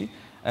license fee.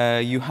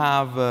 You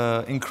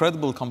have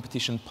incredible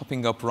competition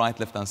popping up right,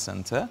 left, and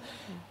center.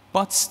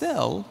 But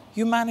still,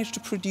 you manage to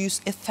produce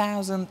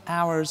 1,000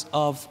 hours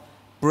of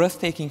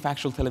breathtaking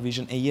factual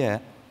television a year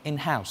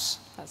in-house.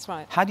 That's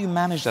right. How do you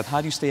manage that?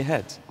 How do you stay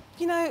ahead?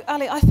 You know,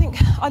 Ali, I think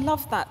I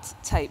love that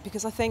tape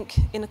because I think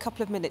in a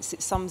couple of minutes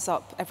it sums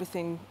up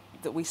everything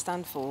that we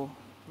stand for,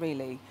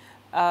 really.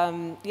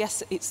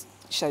 Yes, it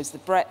shows the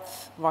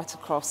breadth right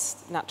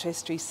across natural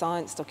history,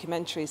 science,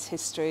 documentaries,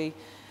 history,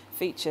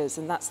 features,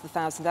 and that's the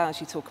 1,000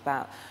 hours you talk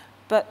about.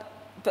 But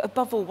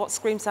above all, what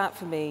screams out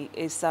for me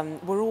is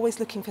we're always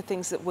looking for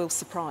things that will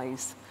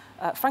surprise.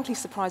 Frankly,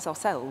 surprise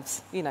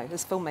ourselves, you know,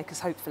 as filmmakers,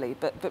 hopefully,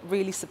 but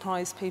really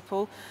surprise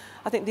people.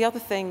 I think the other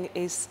thing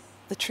is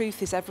the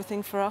truth is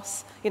everything for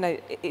us. You know,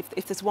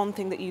 if there's one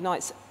thing that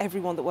unites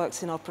everyone that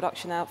works in our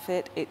production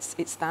outfit,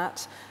 it's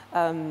that.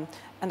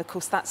 And of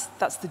course, that's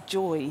the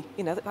joy.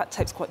 You know, that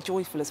tape's quite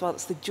joyful as well.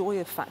 It's the joy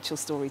of factual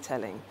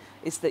storytelling,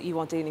 is that you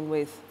are dealing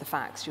with the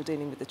facts, you're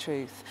dealing with the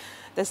truth.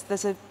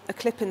 There's a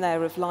clip in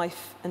there of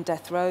life and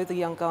death row, the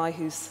young guy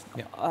who's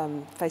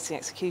facing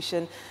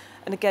execution.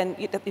 And again,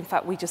 in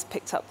fact, we just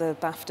picked up the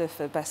BAFTA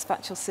for Best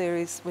Factual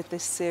Series with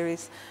this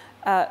series.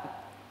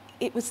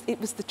 It was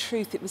the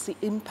truth, it was the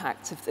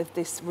impact of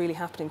this really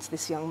happening to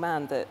this young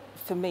man that,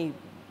 for me,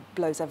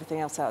 blows everything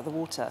else out of the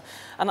water.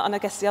 And I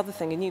guess the other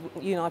thing, and you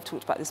and I've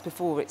talked about this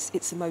before,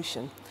 it's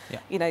emotion. Yeah.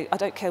 You know, I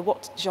don't care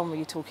what genre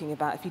you're talking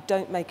about, if you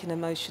don't make an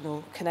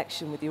emotional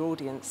connection with your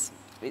audience,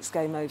 it's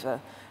game over,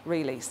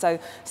 really.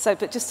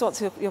 But just to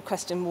answer your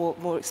question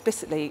more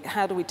explicitly,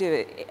 how do we do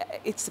it?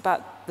 It's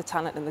about the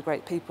talent and the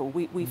great people.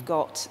 We've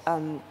got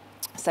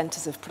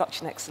centres of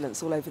production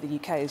excellence all over the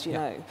UK, as you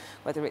know,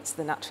 whether it's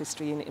the Natural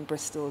History Unit in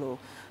Bristol or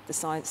the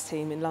science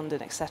team in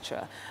London,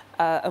 etc.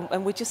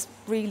 And we're just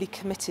really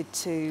committed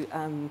to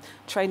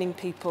training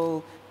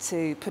people,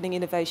 to putting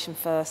innovation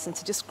first, and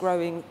to just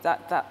growing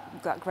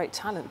that great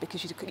talent,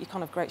 because you can't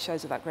have great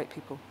shows without great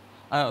people.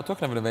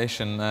 Talking of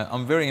innovation,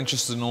 I'm very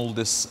interested in all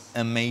this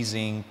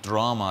amazing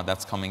drama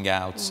that's coming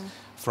out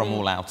from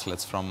all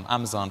outlets, from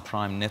Amazon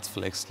Prime,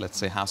 Netflix, let's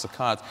say House of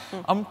Cards.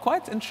 I'm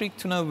quite intrigued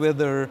to know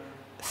whether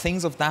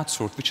things of that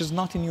sort, which is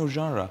not in your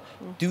genre,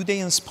 do they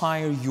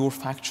inspire your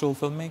factual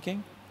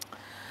filmmaking?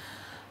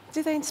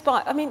 Do they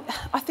inspire? I mean,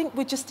 I think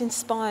we're just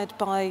inspired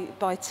by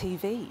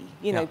TV,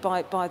 you know,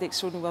 by the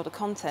extraordinary world of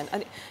content.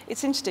 And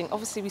it's interesting,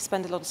 obviously we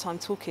spend a lot of time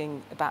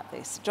talking about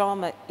this.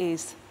 Drama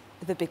is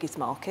the biggest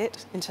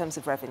market in terms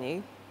of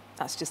revenue.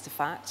 That's just a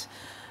fact.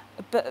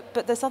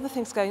 But there's other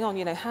things going on.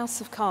 You know,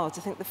 House of Cards,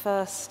 I think the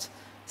first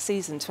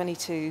season,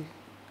 22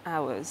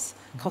 hours,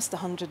 cost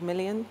 $100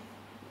 million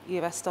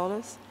US.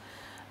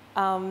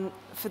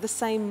 For the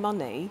same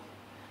money,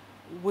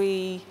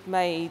 we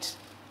made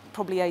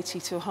probably 80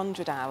 to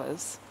 100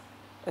 hours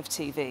of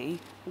TV,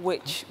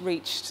 which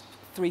reached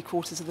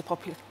 3/4 of the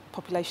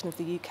population of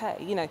the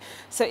UK. You know,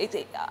 so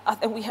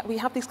we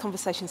have these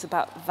conversations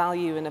about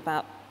value and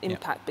about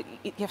impact, but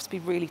you have to be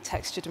really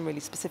textured and really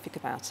specific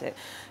about it.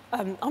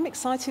 I'm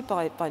excited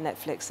by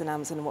Netflix and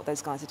Amazon and what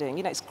those guys are doing.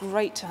 You know, it's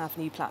great to have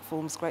new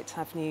platforms, great to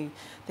have new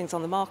things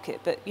on the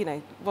market, but you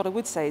know, what I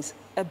would say is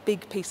a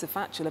big piece of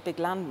factual, a big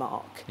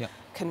landmark,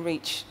 can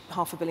reach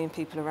 500 million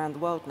people around the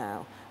world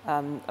now.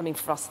 I mean,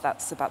 for us,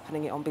 that's about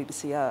putting it on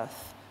BBC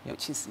Earth,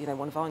 which is, you know,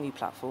 one of our new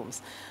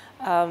platforms.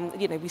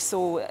 You know, we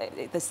saw,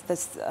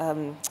 there's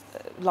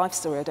Life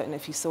Story, I don't know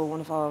if you saw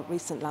one of our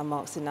recent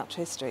landmarks in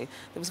natural history.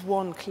 There was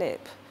one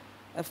clip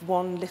of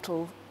one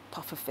little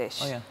puffer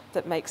fish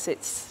that makes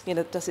its, you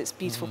know, does its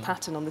beautiful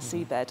pattern on the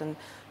seabed, and,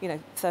 you know,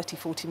 30,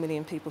 40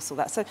 million people saw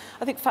that. So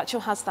I think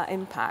factual has that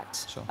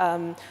impact. Sure.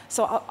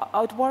 So I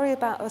would worry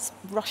about us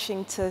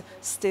rushing to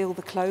steal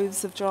the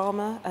clothes of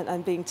drama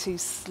and being too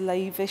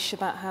slavish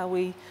about how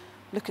we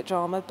look at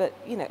drama, but,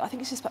 you know, I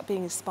think it's just about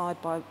being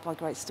inspired by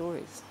great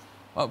stories.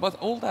 Well, but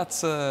all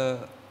that's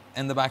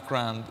in the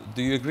background,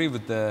 do you agree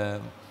with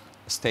the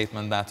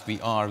statement that we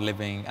are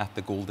living at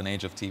the golden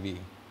age of TV?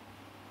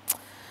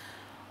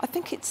 I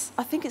think it's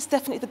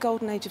definitely the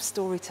golden age of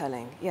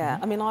storytelling. Yeah,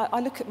 I mean, I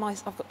look at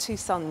I've got 2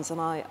 sons,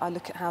 and I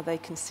look at how they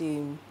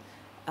consume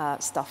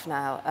stuff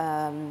now,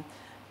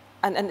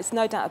 and it's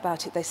no doubt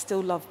about it. They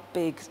still love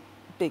big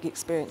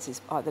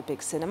experiences, either big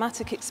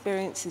cinematic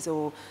experiences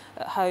or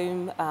at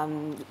home,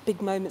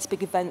 big moments,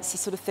 big events, the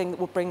sort of thing that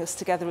will bring us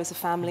together as a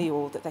family,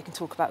 or that they can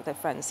talk about with their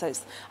friends. So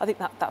I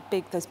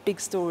think those big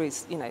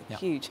stories, you know,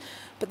 huge.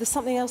 But there's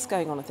something else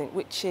going on, I think,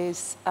 which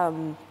is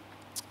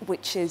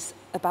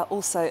about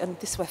also, and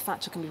this is where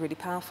factual can be really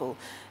powerful.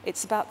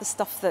 It's about the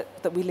stuff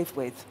that we live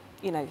with,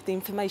 you know, the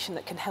information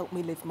that can help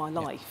me live my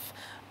life.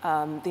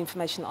 The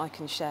information that I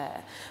can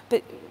share.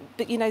 But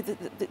you know,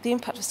 the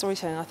impact of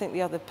storytelling, I think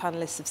the other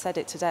panellists have said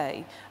it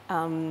today,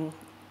 and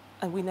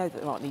we know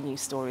that there aren't any new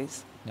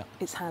stories. Yeah.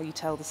 It's how you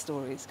tell the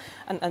stories.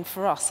 And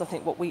for us, I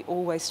think what we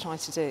always try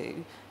to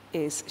do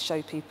is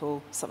show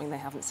people something they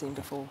haven't seen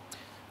before.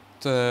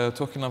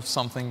 Talking of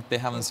something they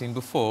haven't seen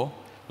before,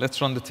 let's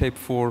run the tape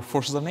for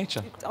Forces of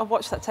Nature. I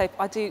watched that tape.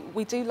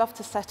 We do love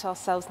to set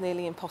ourselves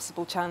nearly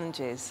impossible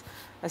challenges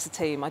as a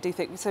team. I do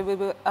think, so we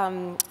were,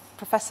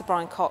 Professor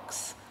Brian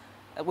Cox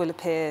will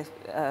appear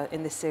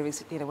in this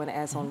series, you know, when it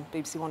airs on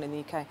BBC One in the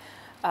UK.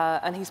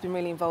 And he's been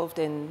really involved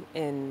in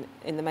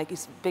the making,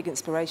 big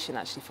inspiration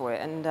actually for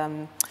it.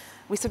 And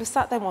we sort of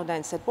sat there one day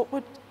and said,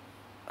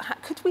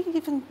 could we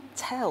even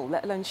tell,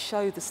 let alone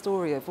show the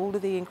story of all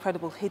of the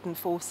incredible hidden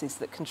forces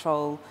that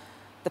control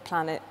the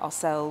planet,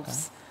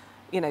 ourselves? Okay.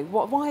 You know,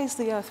 why is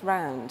the Earth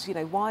round? You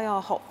know, why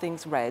are hot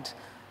things red?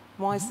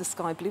 Why is the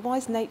sky blue? Why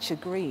is nature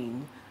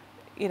green?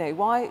 You know,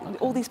 why,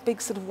 all these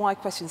big sort of why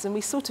questions, and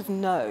we sort of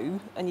know,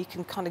 and you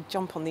can kind of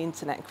jump on the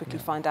internet and quickly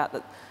find out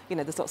that, you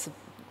know, there's lots of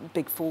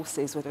big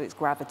forces, whether it's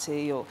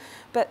gravity or,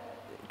 but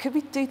could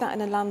we do that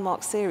in a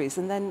landmark series?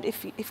 And then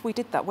if we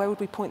did that, where would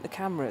we point the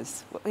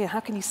cameras? You know, how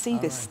can you see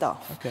this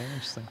stuff? Okay,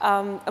 interesting.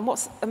 And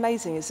what's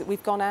amazing is that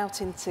we've gone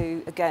out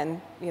into,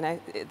 again, you know,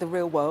 the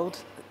real world.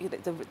 You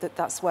know,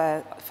 that's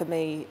where, for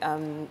me,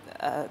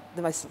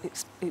 the most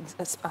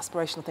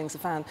aspirational things are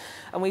found.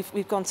 And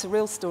we've gone to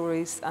real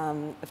stories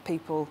of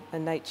people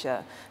and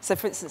nature. So,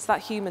 for instance, that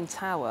human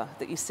tower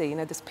that you see, you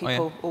know, there's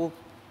people all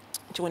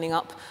joining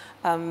up.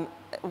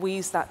 We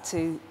use that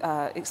to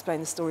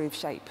explain the story of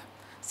shape.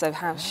 So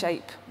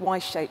why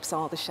shapes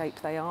are the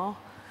shape they are.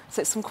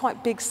 So it's some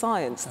quite big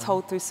science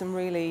told through some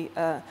really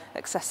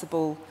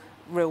accessible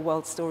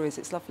real-world stories.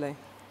 It's lovely.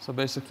 So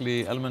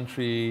basically,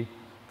 elementary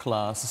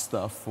class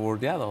stuff for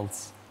the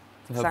adults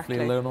to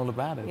hopefully learn all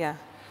about it. Yeah.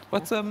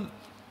 But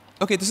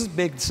okay, this is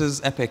big. This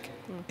is epic.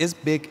 Is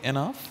big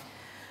enough?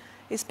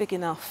 It's big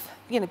enough.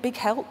 You know, big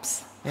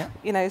helps. Yeah.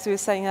 You know, as we were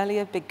saying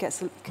earlier, big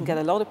can get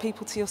a lot of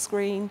people to your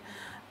screen,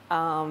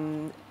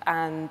 and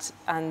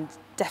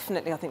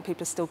definitely, I think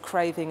people are still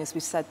craving, as we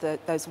said,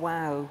 those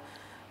wow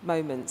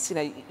moments. You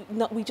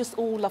know, we just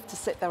all love to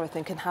sit there, I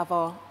think, and have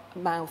our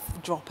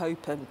mouth drop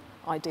open.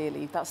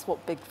 Ideally, that's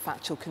what big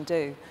factual can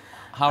do.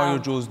 How are your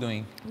jaws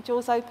doing?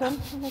 Jaws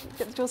open.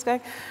 Get the jaws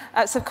going.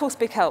 So of course,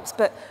 big helps,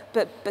 but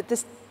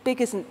this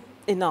big isn't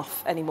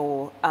enough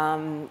anymore,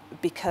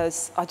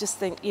 because I just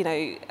think, you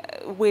know,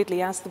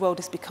 weirdly, as the world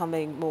is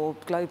becoming more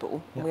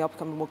global, and we are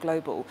becoming more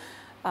global,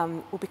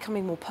 we're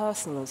becoming more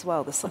personal as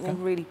well. There's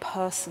something really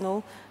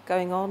personal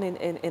going on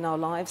in our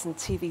lives, and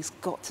TV's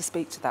got to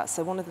speak to that.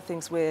 So one of the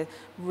things we're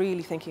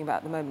really thinking about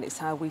at the moment is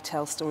how we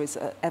tell stories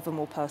that are ever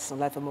more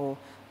personal, ever more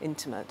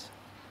intimate.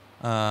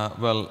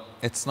 Well,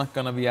 it's not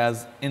going to be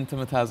as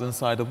intimate as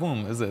inside a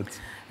womb, is it?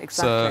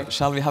 Exactly. So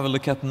shall we have a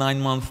look at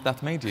 9 months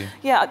that made you?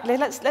 Yeah,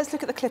 let's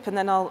look at the clip, and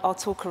then I'll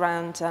talk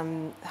around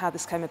how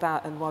this came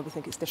about and why we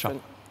think it's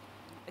different.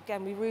 Sure.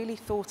 Again, we really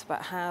thought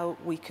about how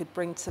we could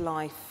bring to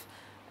life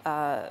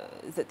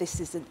that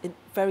this is a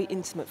very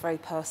intimate, very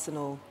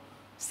personal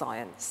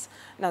science.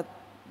 Now,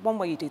 one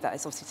way you do that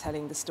is obviously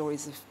telling the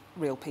stories of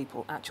real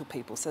people, actual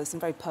people. So there's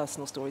some very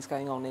personal stories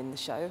going on in the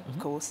show, of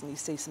course, and you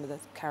see some of the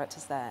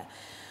characters there.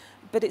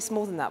 But it's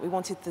more than that. We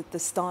wanted the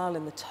style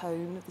and the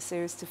tone of the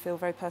series to feel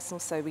very personal,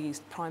 so we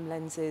used prime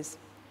lenses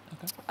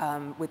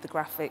with the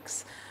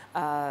graphics,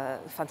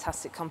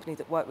 fantastic company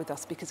that worked with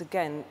us, because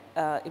again,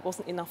 it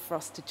wasn't enough for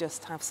us to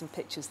just have some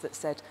pictures that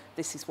said,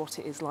 this is what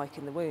it is like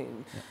in the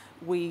womb. Yeah.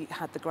 We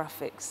had the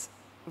graphics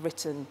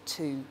written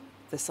to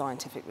the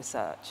scientific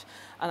research.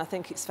 And I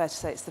think it's fair to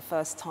say it's the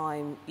first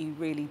time you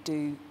really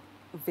do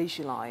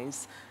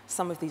visualize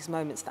some of these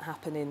moments that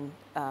happen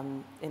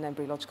in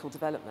embryological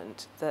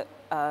development that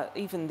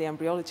even the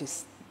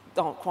embryologists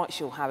aren't quite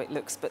sure how it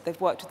looks, but they've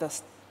worked with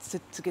us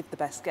to give the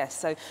best guess.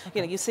 So,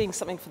 you know, you're seeing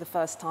something for the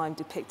first time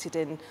depicted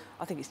in,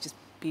 I think it's just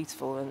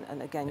beautiful,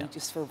 and again, you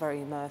just feel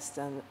very immersed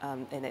in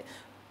it,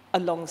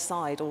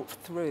 alongside or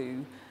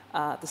through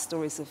the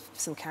stories of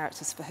some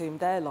characters for whom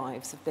their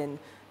lives have been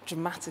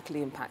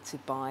dramatically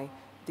impacted by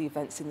the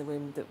events in the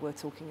womb that we're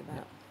talking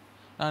about.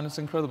 And it's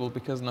incredible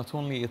because not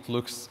only it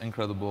looks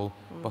incredible,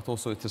 but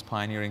also it is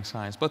pioneering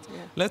science. But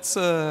let's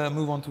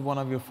move on to one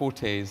of your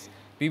fortes.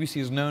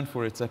 BBC is known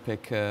for its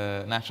epic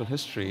natural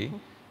history.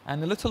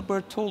 And a little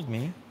bird told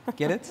me,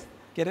 get it?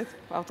 Get it?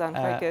 Well done,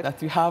 very good.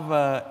 That you have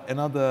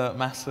another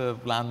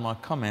massive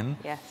landmark coming.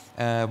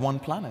 Yes. One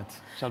Planet.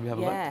 Shall we have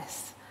a look?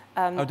 Yes.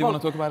 Do you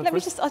want to talk about it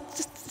first? I'll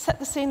just set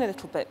the scene a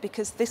little bit,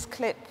 because this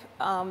clip,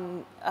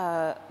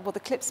 well, the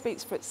clip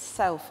speaks for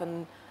itself,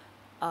 and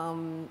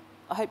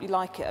I hope you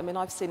like it. I mean,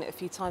 I've seen it a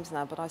few times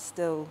now, but I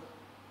still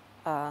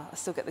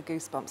get the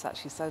goosebumps,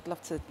 actually, so I'd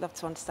love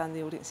to understand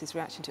the audience's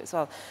reaction to it as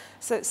well.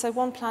 So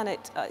One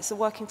Planet, it's a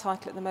working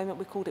title at the moment.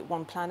 We called it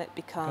One Planet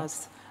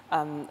because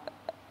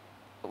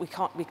we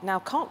now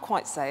can't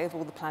quite say of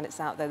all the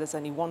planets out there, there's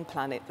only one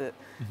planet that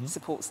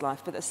supports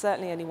life, but there's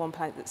certainly only one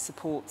planet that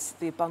supports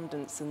the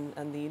abundance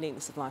and the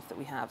uniqueness of life that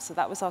we have. So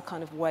that was our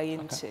kind of way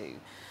into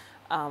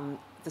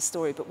the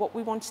story. But what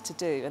we wanted to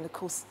do, and of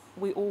course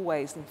we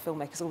always, and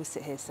filmmakers always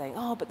sit here saying,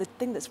 oh, but the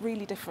thing that's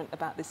really different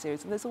about this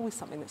series, and there's always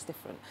something that's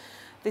different,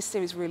 this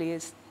series really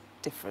is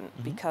different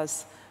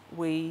because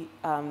we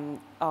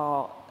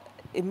are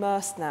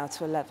immersed now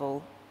to a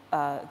level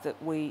that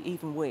we,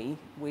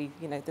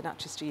 you know, the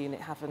Naturalist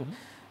unit haven't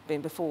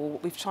been before.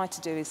 What we've tried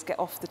to do is get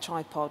off the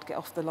tripod, get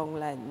off the long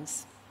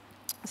lens,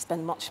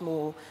 spend much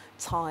more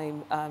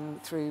time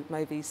through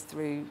movies,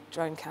 through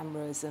drone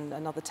cameras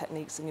and other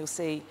techniques, and you'll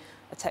see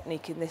a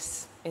technique in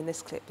this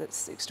clip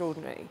that's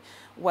extraordinary,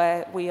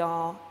 where we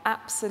are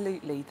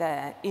absolutely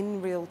there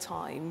in real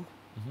time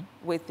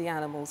with the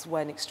animals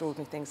when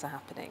extraordinary things are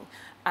happening,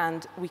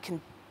 and we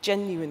can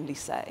genuinely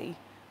say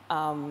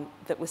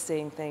that we're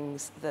seeing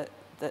things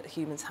that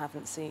humans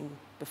haven't seen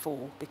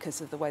before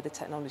because of the way the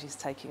technology is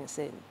taking us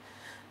in.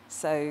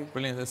 So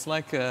brilliant. It's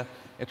like,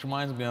 it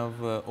reminds me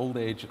of old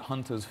age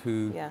hunters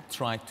who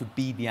try to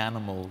be the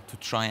animal, to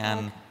try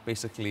and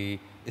basically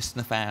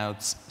sniff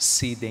out,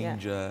 see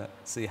danger,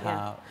 see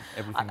how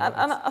everything works.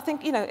 And I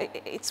think, you know,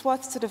 it's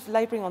worth sort of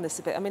labouring on this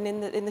a bit. I mean,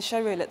 in the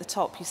show reel at the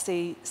top, you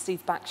see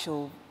Steve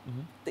Backshall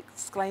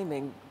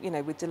exclaiming, you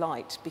know, with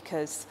delight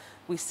because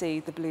we see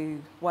the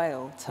blue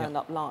whale turn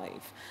up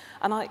live.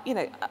 And you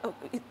know,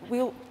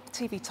 we all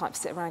TV types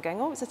sit around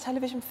going, oh, it's a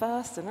television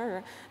first,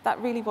 and that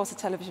really was a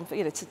television,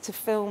 you know, to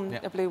film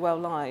a blue whale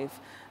live.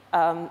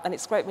 And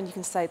it's great when you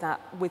can say that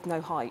with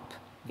no hype,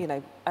 you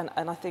know. And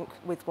I think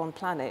with One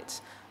Planet,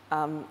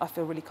 I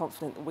feel really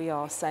confident that we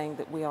are saying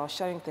that we are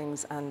showing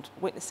things and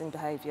witnessing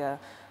behaviour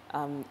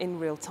in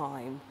real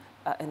time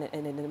in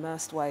an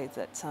immersed way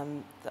that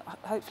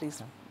hopefully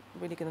is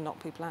really going to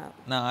knock people out.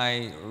 Now,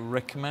 I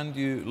recommend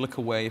you look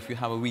away if you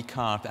have a weak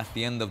heart at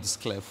the end of this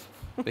clip,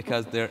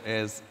 because there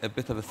is a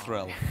bit of a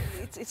thrill.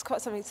 It's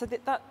quite something. So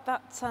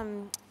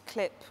that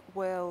clip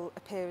will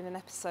appear in an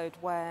episode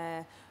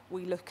where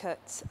we look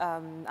at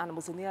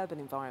animals in the urban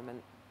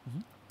environment.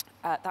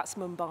 That's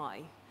Mumbai.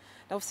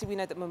 Now, obviously, we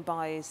know that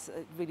Mumbai is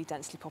a really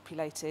densely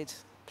populated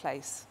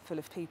place full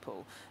of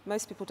people.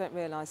 Most people don't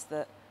realise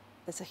that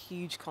there's a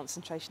huge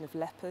concentration of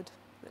leopard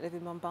that live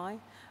in Mumbai.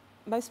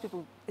 Most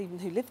people, even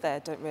who live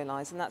there, don't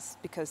realise, and that's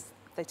because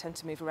they tend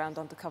to move around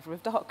under cover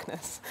of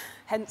darkness.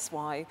 Hence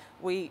why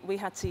we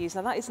had to use,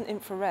 now that isn't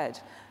infrared,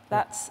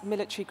 that's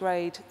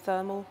military-grade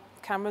thermal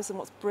cameras, and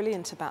what's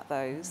brilliant about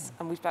those,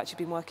 and we've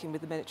actually been working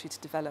with the military to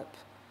develop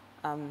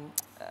a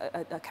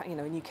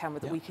new camera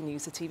that we can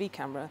use, a TV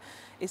camera,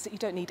 is that you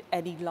don't need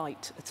any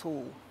light at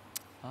all.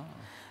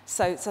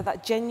 So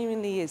that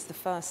genuinely is the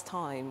first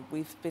time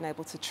we've been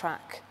able to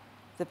track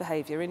the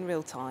behaviour in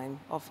real time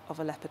of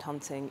a leopard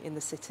hunting in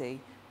the city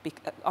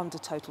under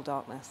total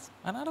darkness.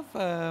 And out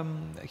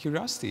of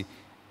curiosity,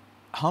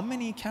 how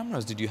many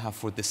cameras did you have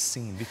for this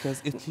scene?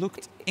 Because it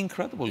looked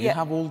incredible. You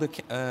have all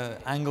the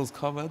angles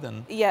covered,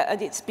 and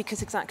and it's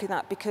because exactly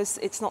that. Because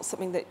it's not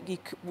something that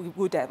we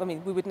would ever. I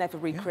mean, we would never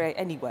recreate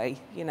anyway.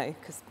 You know,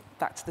 because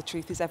back to the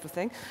truth is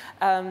everything.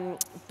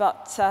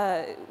 But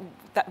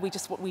that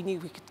we knew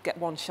we could get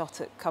one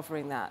shot at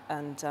covering that,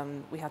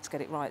 and we had to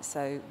get it right.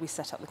 So we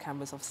set up the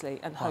cameras,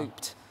 obviously, and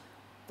hoped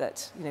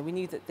that, you know, we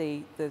knew that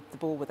the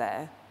boar were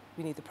there,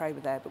 we knew the prey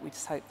were there, but we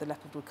just hoped the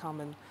leopard would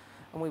come, and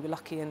we were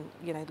lucky, and,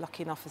 you know,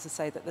 lucky enough, as I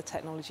say, that the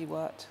technology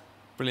worked.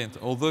 Brilliant.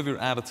 Although we're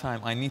out of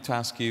time, I need to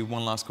ask you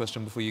one last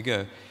question before you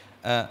go.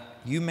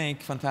 You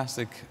make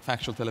fantastic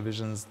factual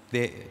television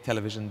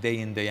day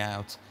in, day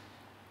out.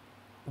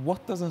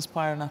 What does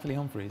inspire Natalie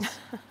Humphreys?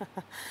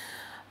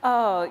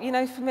 Oh, you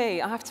know, for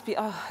me, I have to be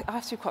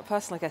quite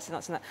personal, I guess, in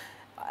that.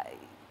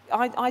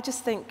 I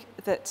just think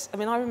that, I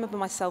mean, I remember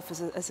myself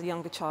as a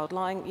younger child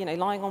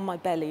lying on my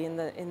belly in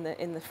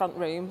the front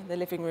room, the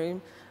living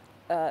room,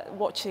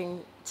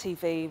 watching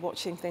TV,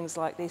 watching things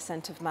like The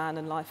Ascent of Man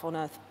and Life on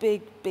Earth,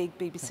 big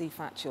BBC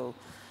factual,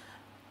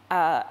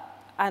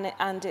 and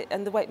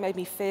the way it made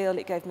me feel,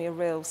 it gave me a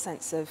real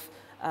sense of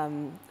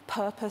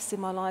purpose in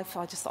my life.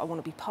 I just thought, I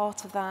want to be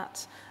part of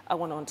that. I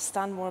want to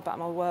understand more about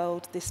my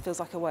world. This feels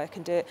like a way I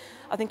can do it.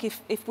 I think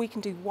if we can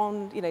do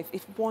one, you know,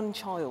 if one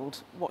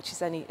child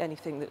watches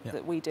anything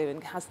that we do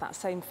and has that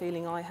same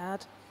feeling I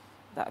had,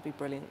 that would be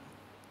brilliant.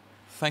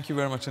 Thank you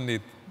very much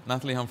indeed,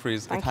 Natalie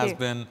Humphreys. It has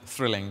been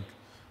thrilling.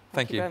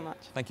 Thank you very much.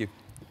 Thank you.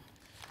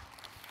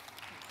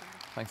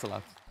 Thanks a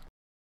lot.